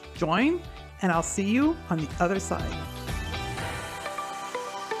stephaniedodier.com/join, and I'll see you on the other side.